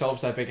Gakpo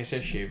solves their biggest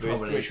issue,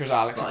 which was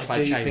Alex but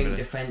I do think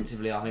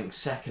defensively, I think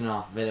second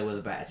half Villa were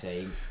the better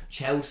team.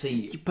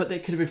 Chelsea, but they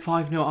could have been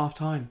 5-0 at half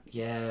time.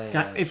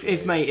 Yeah.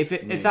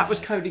 If that was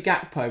Cody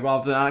Gakpo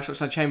rather than Alex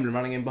Oxlade-Chamberlain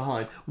running in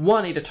behind,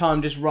 one, he'd have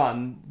timed his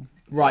run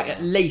right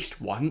at least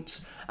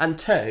once, and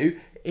 2,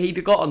 he'd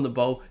have got on the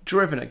ball,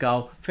 driven a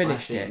goal,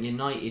 finished it.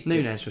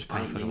 Nunes was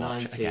painful to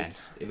watch again.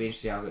 It'd be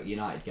interesting how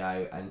United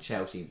go, and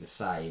Chelsea the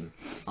same.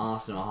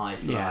 Arsenal high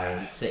fly,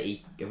 and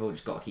City have all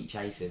just got to keep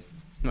chasing.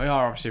 We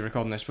are obviously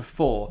recording this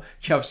before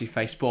Chelsea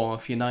face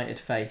Bournemouth, United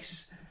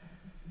face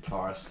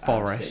Forest.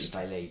 City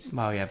play Leeds.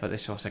 Well, yeah, but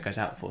this also goes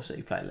out before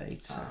City play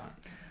Leeds. So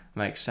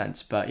makes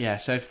sense. But yeah,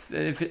 so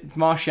if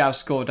Martial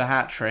scored a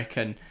hat-trick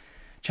and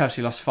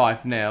Chelsea lost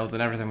 5-0,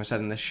 then everything we said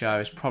in this show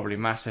is probably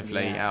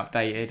massively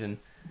outdated. And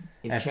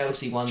if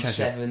Chelsea won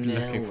 7-0,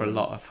 looking for a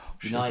lot of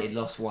options. United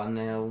lost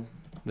 1-0,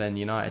 then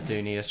United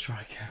do need a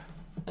striker.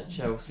 And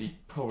Chelsea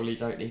probably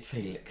don't need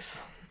Felix.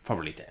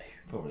 Probably do.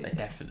 They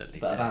definitely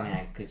but do. But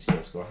Aubameyang could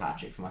still score a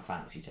hat-trick for my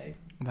fantasy team.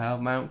 Well,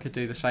 Mount could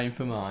do the same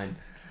for mine.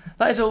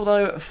 That is all,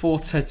 though, for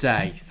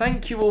today.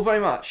 Thank you all very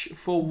much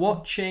for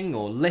watching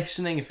or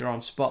listening if you're on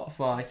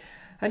Spotify.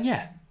 And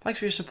yeah, thanks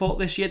for your support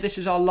this year. This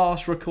is our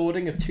last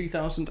recording of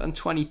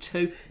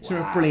 2022. It's been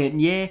a brilliant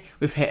year.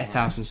 We've hit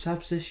 1,000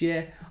 subs this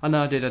year. I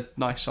know I did a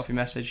nice Sophie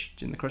message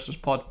in the Christmas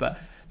pod, but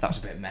that was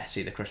a bit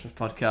messy, the Christmas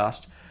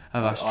podcast,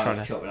 of us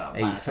trying to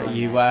eat for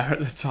you were at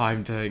the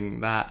time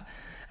doing that.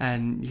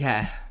 And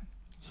yeah.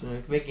 It's been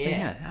a big year.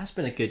 Yeah, it has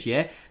been a good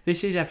year.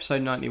 This is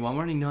episode 91.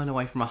 We're only 9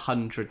 away from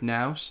 100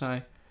 now,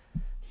 so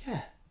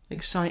yeah,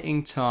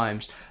 exciting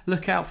times.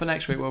 Look out for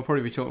next week. We'll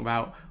probably be talking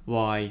about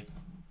why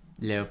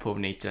Liverpool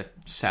need to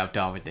sell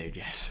Darwin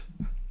Núñez.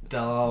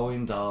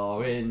 Darwin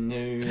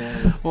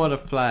Núñez. What a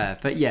player.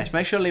 But yes,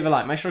 make sure to leave a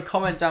like. Make sure to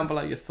comment down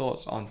below your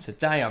thoughts on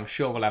today. I'm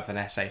sure we'll have an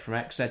essay from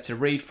Exed to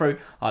read through.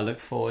 I look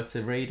forward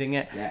to reading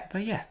it. Yeah.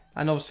 But yeah,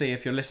 and obviously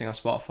if you're listening on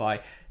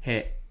Spotify,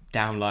 hit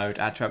download,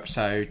 add to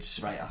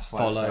episodes, rate us 5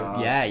 follow.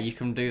 stars. Yeah, you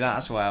can do that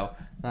as well.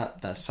 That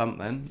does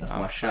something. That's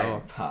I'm my sure.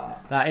 favourite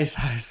part. That is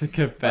the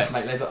good bit. Let's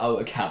make little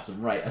old accounts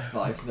and rate us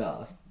 5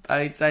 stars.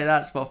 Don't say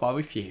that, Spotify,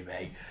 with you,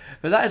 mate.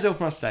 But that is all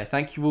from us today.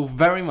 Thank you all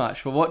very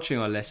much for watching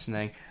or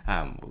listening,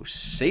 and we'll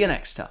see you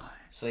next time.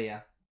 See ya.